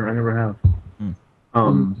never have.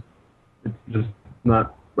 It's just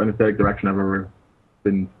not an aesthetic direction I've ever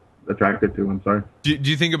been attracted to. I'm sorry. Do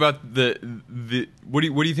you think about the what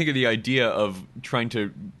do you think of the idea of trying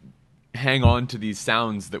to hang on to these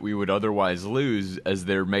sounds that we would otherwise lose, as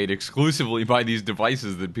they're made exclusively by these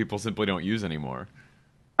devices that people simply don't use anymore?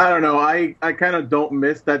 I don't know. I kind of don't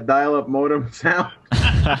miss that dial-up modem sound.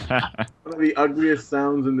 One of the ugliest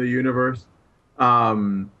sounds in the universe.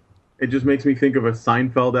 It just makes me think of a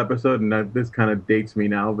Seinfeld episode, and this kind of dates me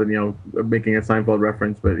now, but, making a Seinfeld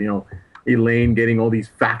reference, but, Elaine getting all these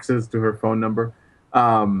faxes to her phone number.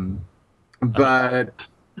 But,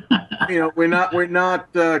 we're not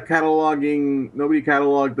cataloging, nobody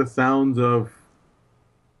cataloged the sounds of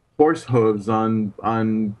horse hooves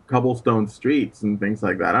on cobblestone streets and things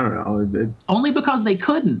like that. I don't know. Only because they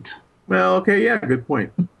couldn't. Well, okay, yeah, good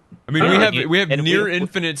point. I mean, we have near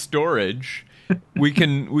infinite storage. We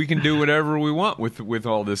can do whatever we want with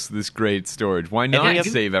all this great storage. Why not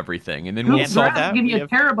save everything, and then we'll solve that? Give you a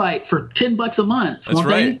terabyte for $10 a month. That's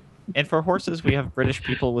right. And for horses, we have British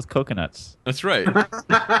people with coconuts. That's right.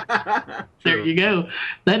 There you go.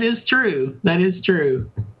 That is true.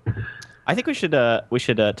 I think we should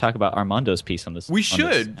talk about Armando's piece on this. We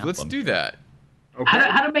should. Let's do that. Okay.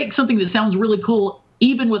 How to make something that sounds really cool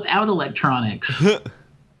even without electronics.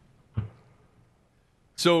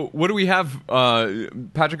 So what do we have?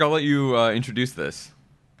 Patrick, I'll let you introduce this.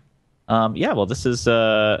 Well, this is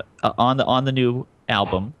on the new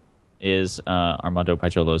album is Armando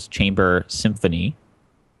Bayolo's Chamber Symphony.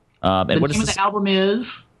 And what is this? The album is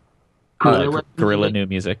Guerilla New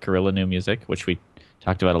Music, which we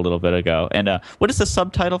talked about a little bit ago. And what is the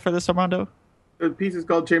subtitle for this, Armando? The piece is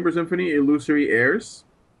called Chamber Symphony, Illusory Airs.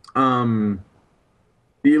 The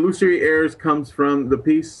Illusory Airs comes from the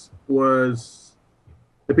piece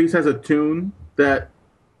has a tune that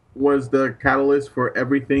was the catalyst for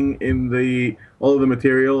everything in all of the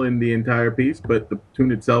material in the entire piece, but the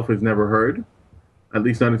tune itself is never heard, at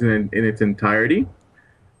least not in its entirety.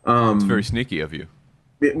 It's very sneaky of you.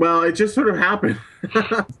 It just sort of happened.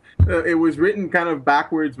 It was written kind of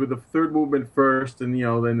backwards, with the third movement first, and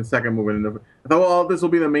then the second movement. And I thought, well, this will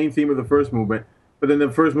be the main theme of the first movement. But then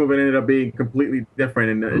the first movement ended up being completely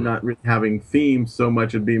different and not really having themes so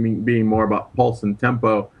much, as being more about pulse and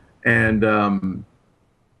tempo. And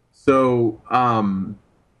so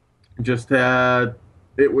it just ended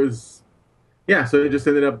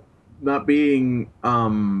up not making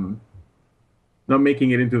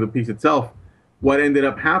it into the piece itself. What ended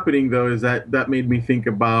up happening, though, is that made me think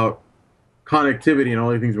about connectivity and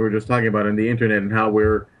all the things we were just talking about in the internet, and how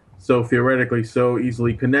we're so theoretically so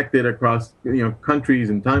easily connected across countries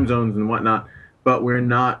and time zones and whatnot, but we're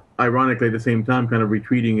not, ironically, at the same time, kind of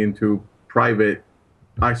retreating into private,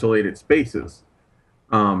 isolated spaces.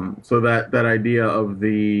 So that idea of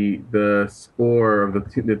the score of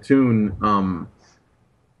the tune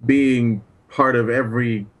being part of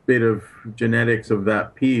every bit of genetics of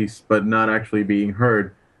that piece, but not actually being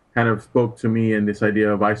heard, kind of spoke to me in this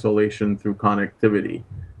idea of isolation through connectivity.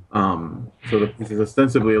 So the piece is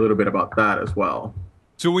ostensibly a little bit about that as well.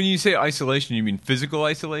 So when you say isolation, you mean physical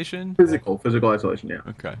isolation? Physical isolation, yeah.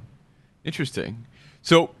 Okay. Interesting.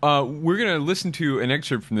 So we're going to listen to an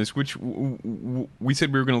excerpt from this, which we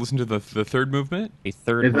said we were going to listen to the third movement. A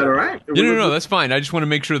third. Is that all right? No, that's fine. I just want to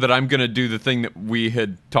make sure that I'm going to do the thing that we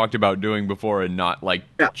had talked about doing before, and not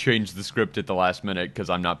change the script at the last minute because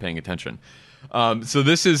I'm not paying attention. So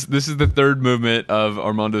this is the third movement of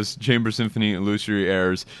Armando's Chamber Symphony Illusory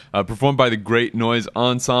Airs, performed by the Great Noise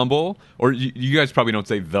Ensemble. Or you guys probably don't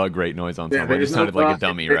say the Great Noise Ensemble. It just sounded like a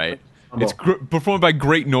dummy, right? It's performed by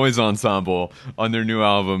Great Noise Ensemble on their new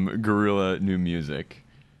album, Guerilla New Music.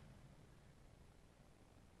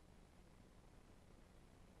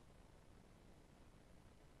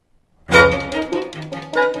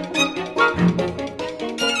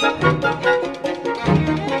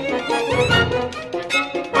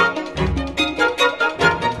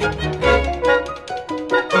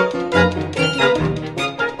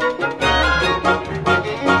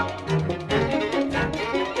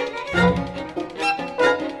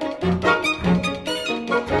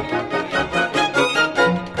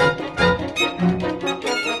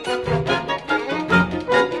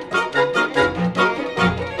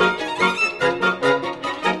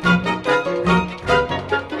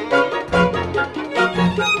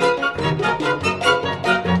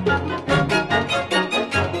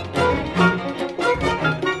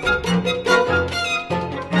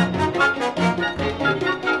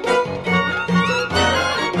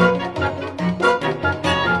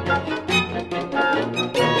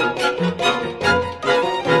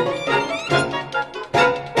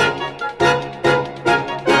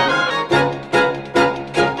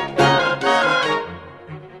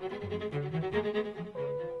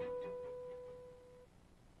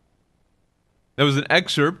 That was an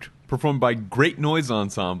excerpt performed by Great Noise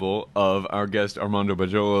Ensemble of our guest Armando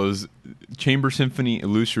Bayolo's Chamber Symphony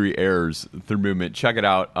Illusory Airs third movement. Check it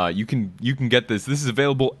out. You can get this. This is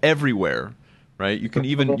available everywhere, right? You can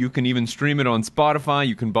even stream it on Spotify.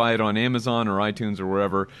 You can buy it on Amazon or iTunes or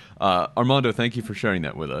wherever. Armando, thank you for sharing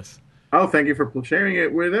that with us. Oh, thank you for sharing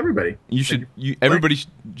it with everybody. Everybody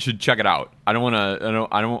should check it out. I don't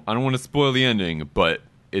want to spoil the ending, but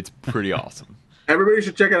it's pretty awesome. Everybody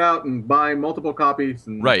should check it out and buy multiple copies.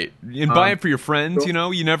 And buy it for your friends. You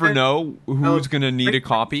never know who's going to need a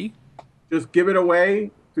copy. Just give it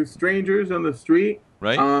away to strangers on the street.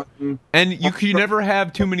 Right. And you never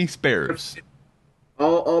have too many spares.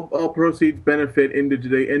 All proceeds benefit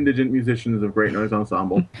indigent musicians of Great Noise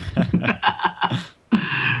Ensemble.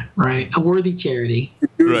 Right. A worthy charity.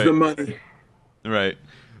 Use the money. Right.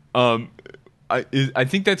 I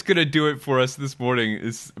think that's going to do it for us this morning.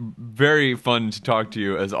 It's very fun to talk to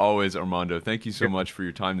you, as always, Armando. Thank you so much for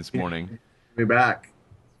your time this morning. Be back.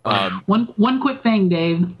 One quick thing,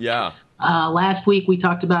 Dave. Yeah. Last week we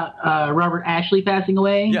talked about Robert Ashley passing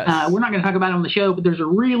away. Yes. We're not going to talk about it on the show, but there's a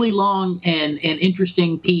really long and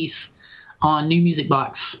interesting piece on New Music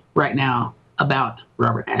Box right now about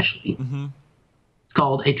Robert Ashley. Mm-hmm.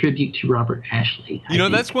 Called A Tribute to Robert Ashley.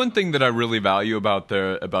 That's one thing that I really value about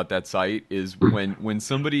that site is when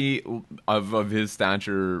somebody of his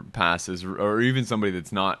stature passes, or even somebody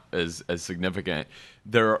that's not as significant,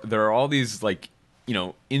 there are all these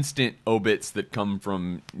instant obits that come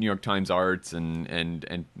from New York Times Arts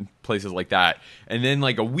and places like that, and then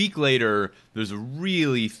a week later there's a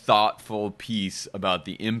really thoughtful piece about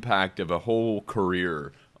the impact of a whole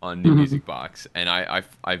career on New Music Box, and I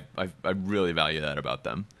really value that about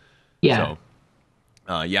them. Yeah.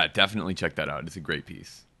 So, definitely check that out. It's a great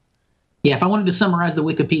piece. Yeah, if I wanted to summarize the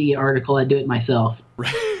Wikipedia article, I'd do it myself.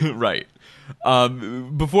 Right.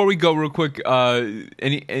 Before we go, real quick,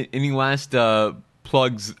 any last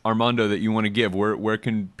plugs, Armando, that you want to give? Where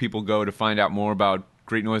can people go to find out more about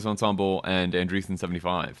Great Noise Ensemble and Andriessen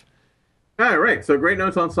 75? All right. So Great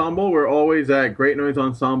Noise Ensemble, we're always at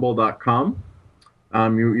greatnoiseensemble.com.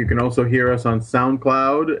 You can also hear us on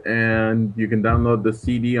SoundCloud, and you can download the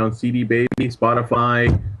CD on CD Baby, Spotify.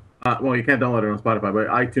 You can't download it on Spotify, but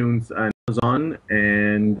iTunes and Amazon,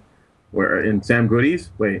 and we're in Sam Goody's.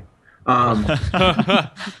 Wait.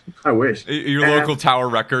 I wish. Your local Tower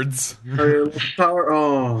Records.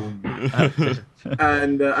 Tower,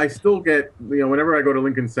 and I still get, whenever I go to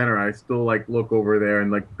Lincoln Center, I still look over there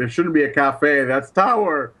and there shouldn't be a cafe. That's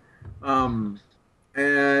Tower.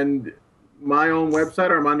 And my own website,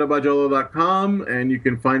 armandobayolo.com, and you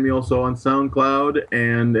can find me also on SoundCloud,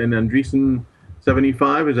 and Andriessen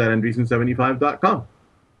 75 is at andriessen75.com.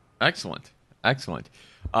 Excellent.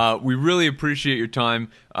 We really appreciate your time.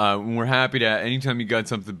 We're happy to, anytime you got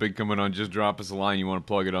something big coming on, just drop us a line. You want to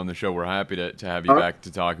plug it on the show, we're happy to have you back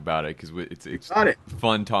to talk about it, because it's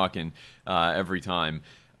fun talking every time.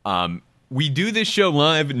 We do this show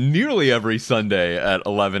live nearly every Sunday at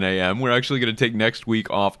 11 a.m. We're actually going to take next week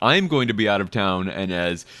off. I'm going to be out of town, and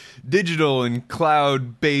as digital and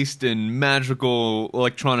cloud-based and magical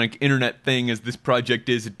electronic internet thing as this project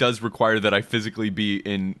is, it does require that I physically be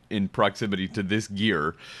in proximity to this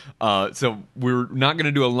gear. So we're not going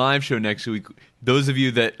to do a live show next week. Those of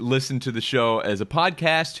you that listen to the show as a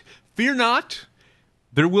podcast, fear not.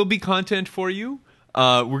 There will be content for you.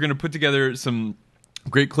 We're going to put together some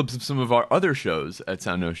great clips of some of our other shows at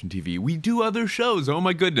SoundNotion TV. We do other shows. Oh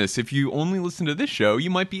my goodness. If you only listen to this show, you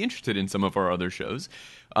might be interested in some of our other shows.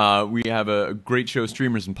 We have a great show,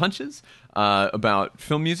 Streamers and Punches, about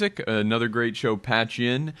film music. Another great show, Patch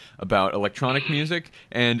In, about electronic music.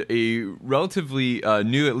 And a relatively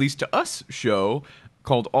new, at least to us, show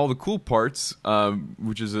called All the Cool Parts,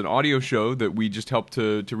 which is an audio show that we just helped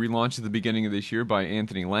to relaunch at the beginning of this year by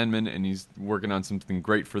Anthony Landman, and he's working on something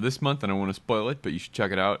great for this month. I don't want to spoil it, but you should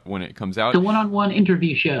check it out when it comes out. The one-on-one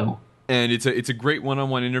interview show. And it's a great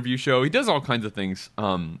one-on-one interview show. He does all kinds of things.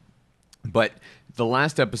 But the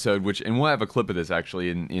last episode, and we'll have a clip of this actually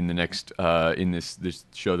in the next in this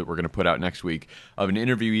show that we're going to put out next week, of an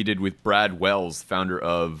interview he did with Brad Wells, founder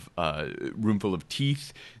of Roomful of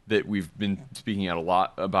Teeth, that we've been speaking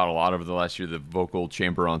about a lot over the last year. The vocal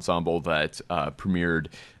chamber ensemble that premiered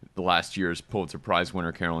the last year's Pulitzer Prize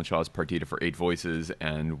winner Carolyn Shaw's Partita for 8 Voices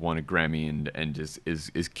and won a Grammy and just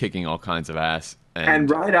is kicking all kinds of ass. And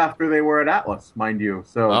right after they were at Atlas, mind you.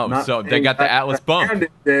 So they got the Atlas bump.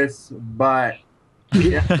 But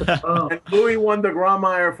yeah. And Louis won the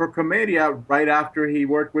Grawemeyer for Commedia right after he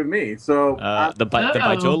worked with me. So the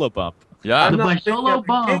Bayolo bump. Yeah, I'm the not Bayolo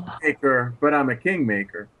a kingmaker, but I'm a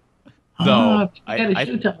kingmaker. So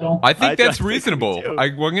I think that's reasonable.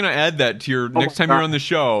 We're going to add that to your next time you're on the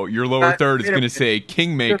show. Your lower third is going to say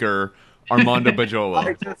Kingmaker Armando Bayolo.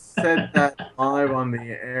 I just said that live on the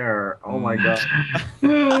air. Oh my god.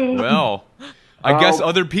 Well, I guess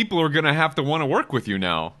other people are going to have to want to work with you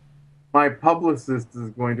now. My publicist is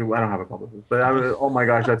going to. I don't have a publicist, but oh my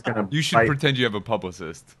gosh, that's gonna. You should pretend you have a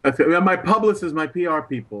publicist. My publicist, my PR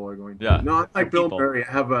people are going to. Yeah. No, I'm like Bill Murray.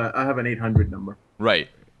 I have an 800 number. Right.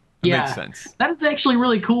 That makes sense. That is actually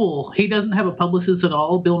really cool. He doesn't have a publicist at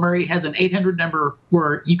all. Bill Murray has an 800 number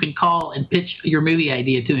where you can call and pitch your movie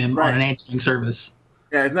idea to him on an answering service.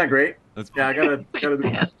 Yeah, isn't that great? I gotta do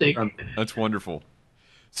that. That's wonderful.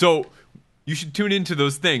 So you should tune into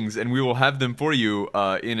those things, and we will have them for you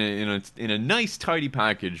in a nice, tidy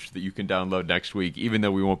package that you can download next week, even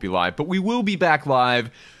though we won't be live. But we will be back live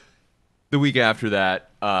the week after that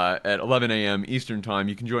at 11 a.m. Eastern Time.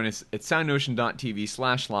 You can join us at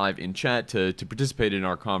soundnotion.tv/live in chat to participate in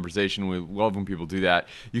our conversation. We love when people do that.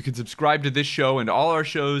 You can subscribe to this show and all our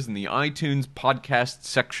shows in the iTunes podcast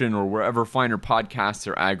section or wherever finer podcasts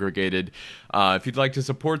are aggregated. If you'd like to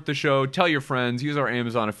support the show, tell your friends. Use our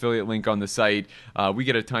Amazon affiliate link on the site. We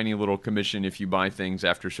get a tiny little commission if you buy things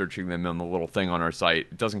after searching them on the little thing on our site.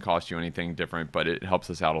 It doesn't cost you anything different, but it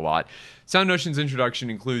helps us out a lot. SoundNotion's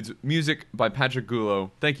introduction includes music by Patrick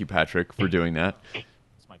Gulo. Thank you, Patrick, for doing that.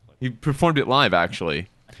 It's my pleasure. He performed it live, actually.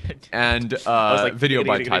 And video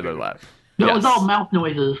by Tyler Lapp. No, it was all mouth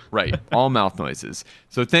noises. Right, all mouth noises.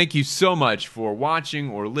 So thank you so much for watching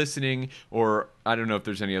or listening, or I don't know if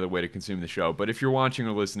there's any other way to consume the show, but if you're watching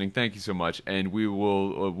or listening, thank you so much. And we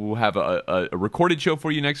will we'll have a recorded show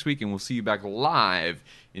for you next week, and we'll see you back live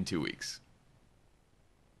in 2 weeks.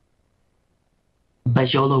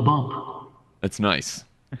 Bayolo bump. That's nice.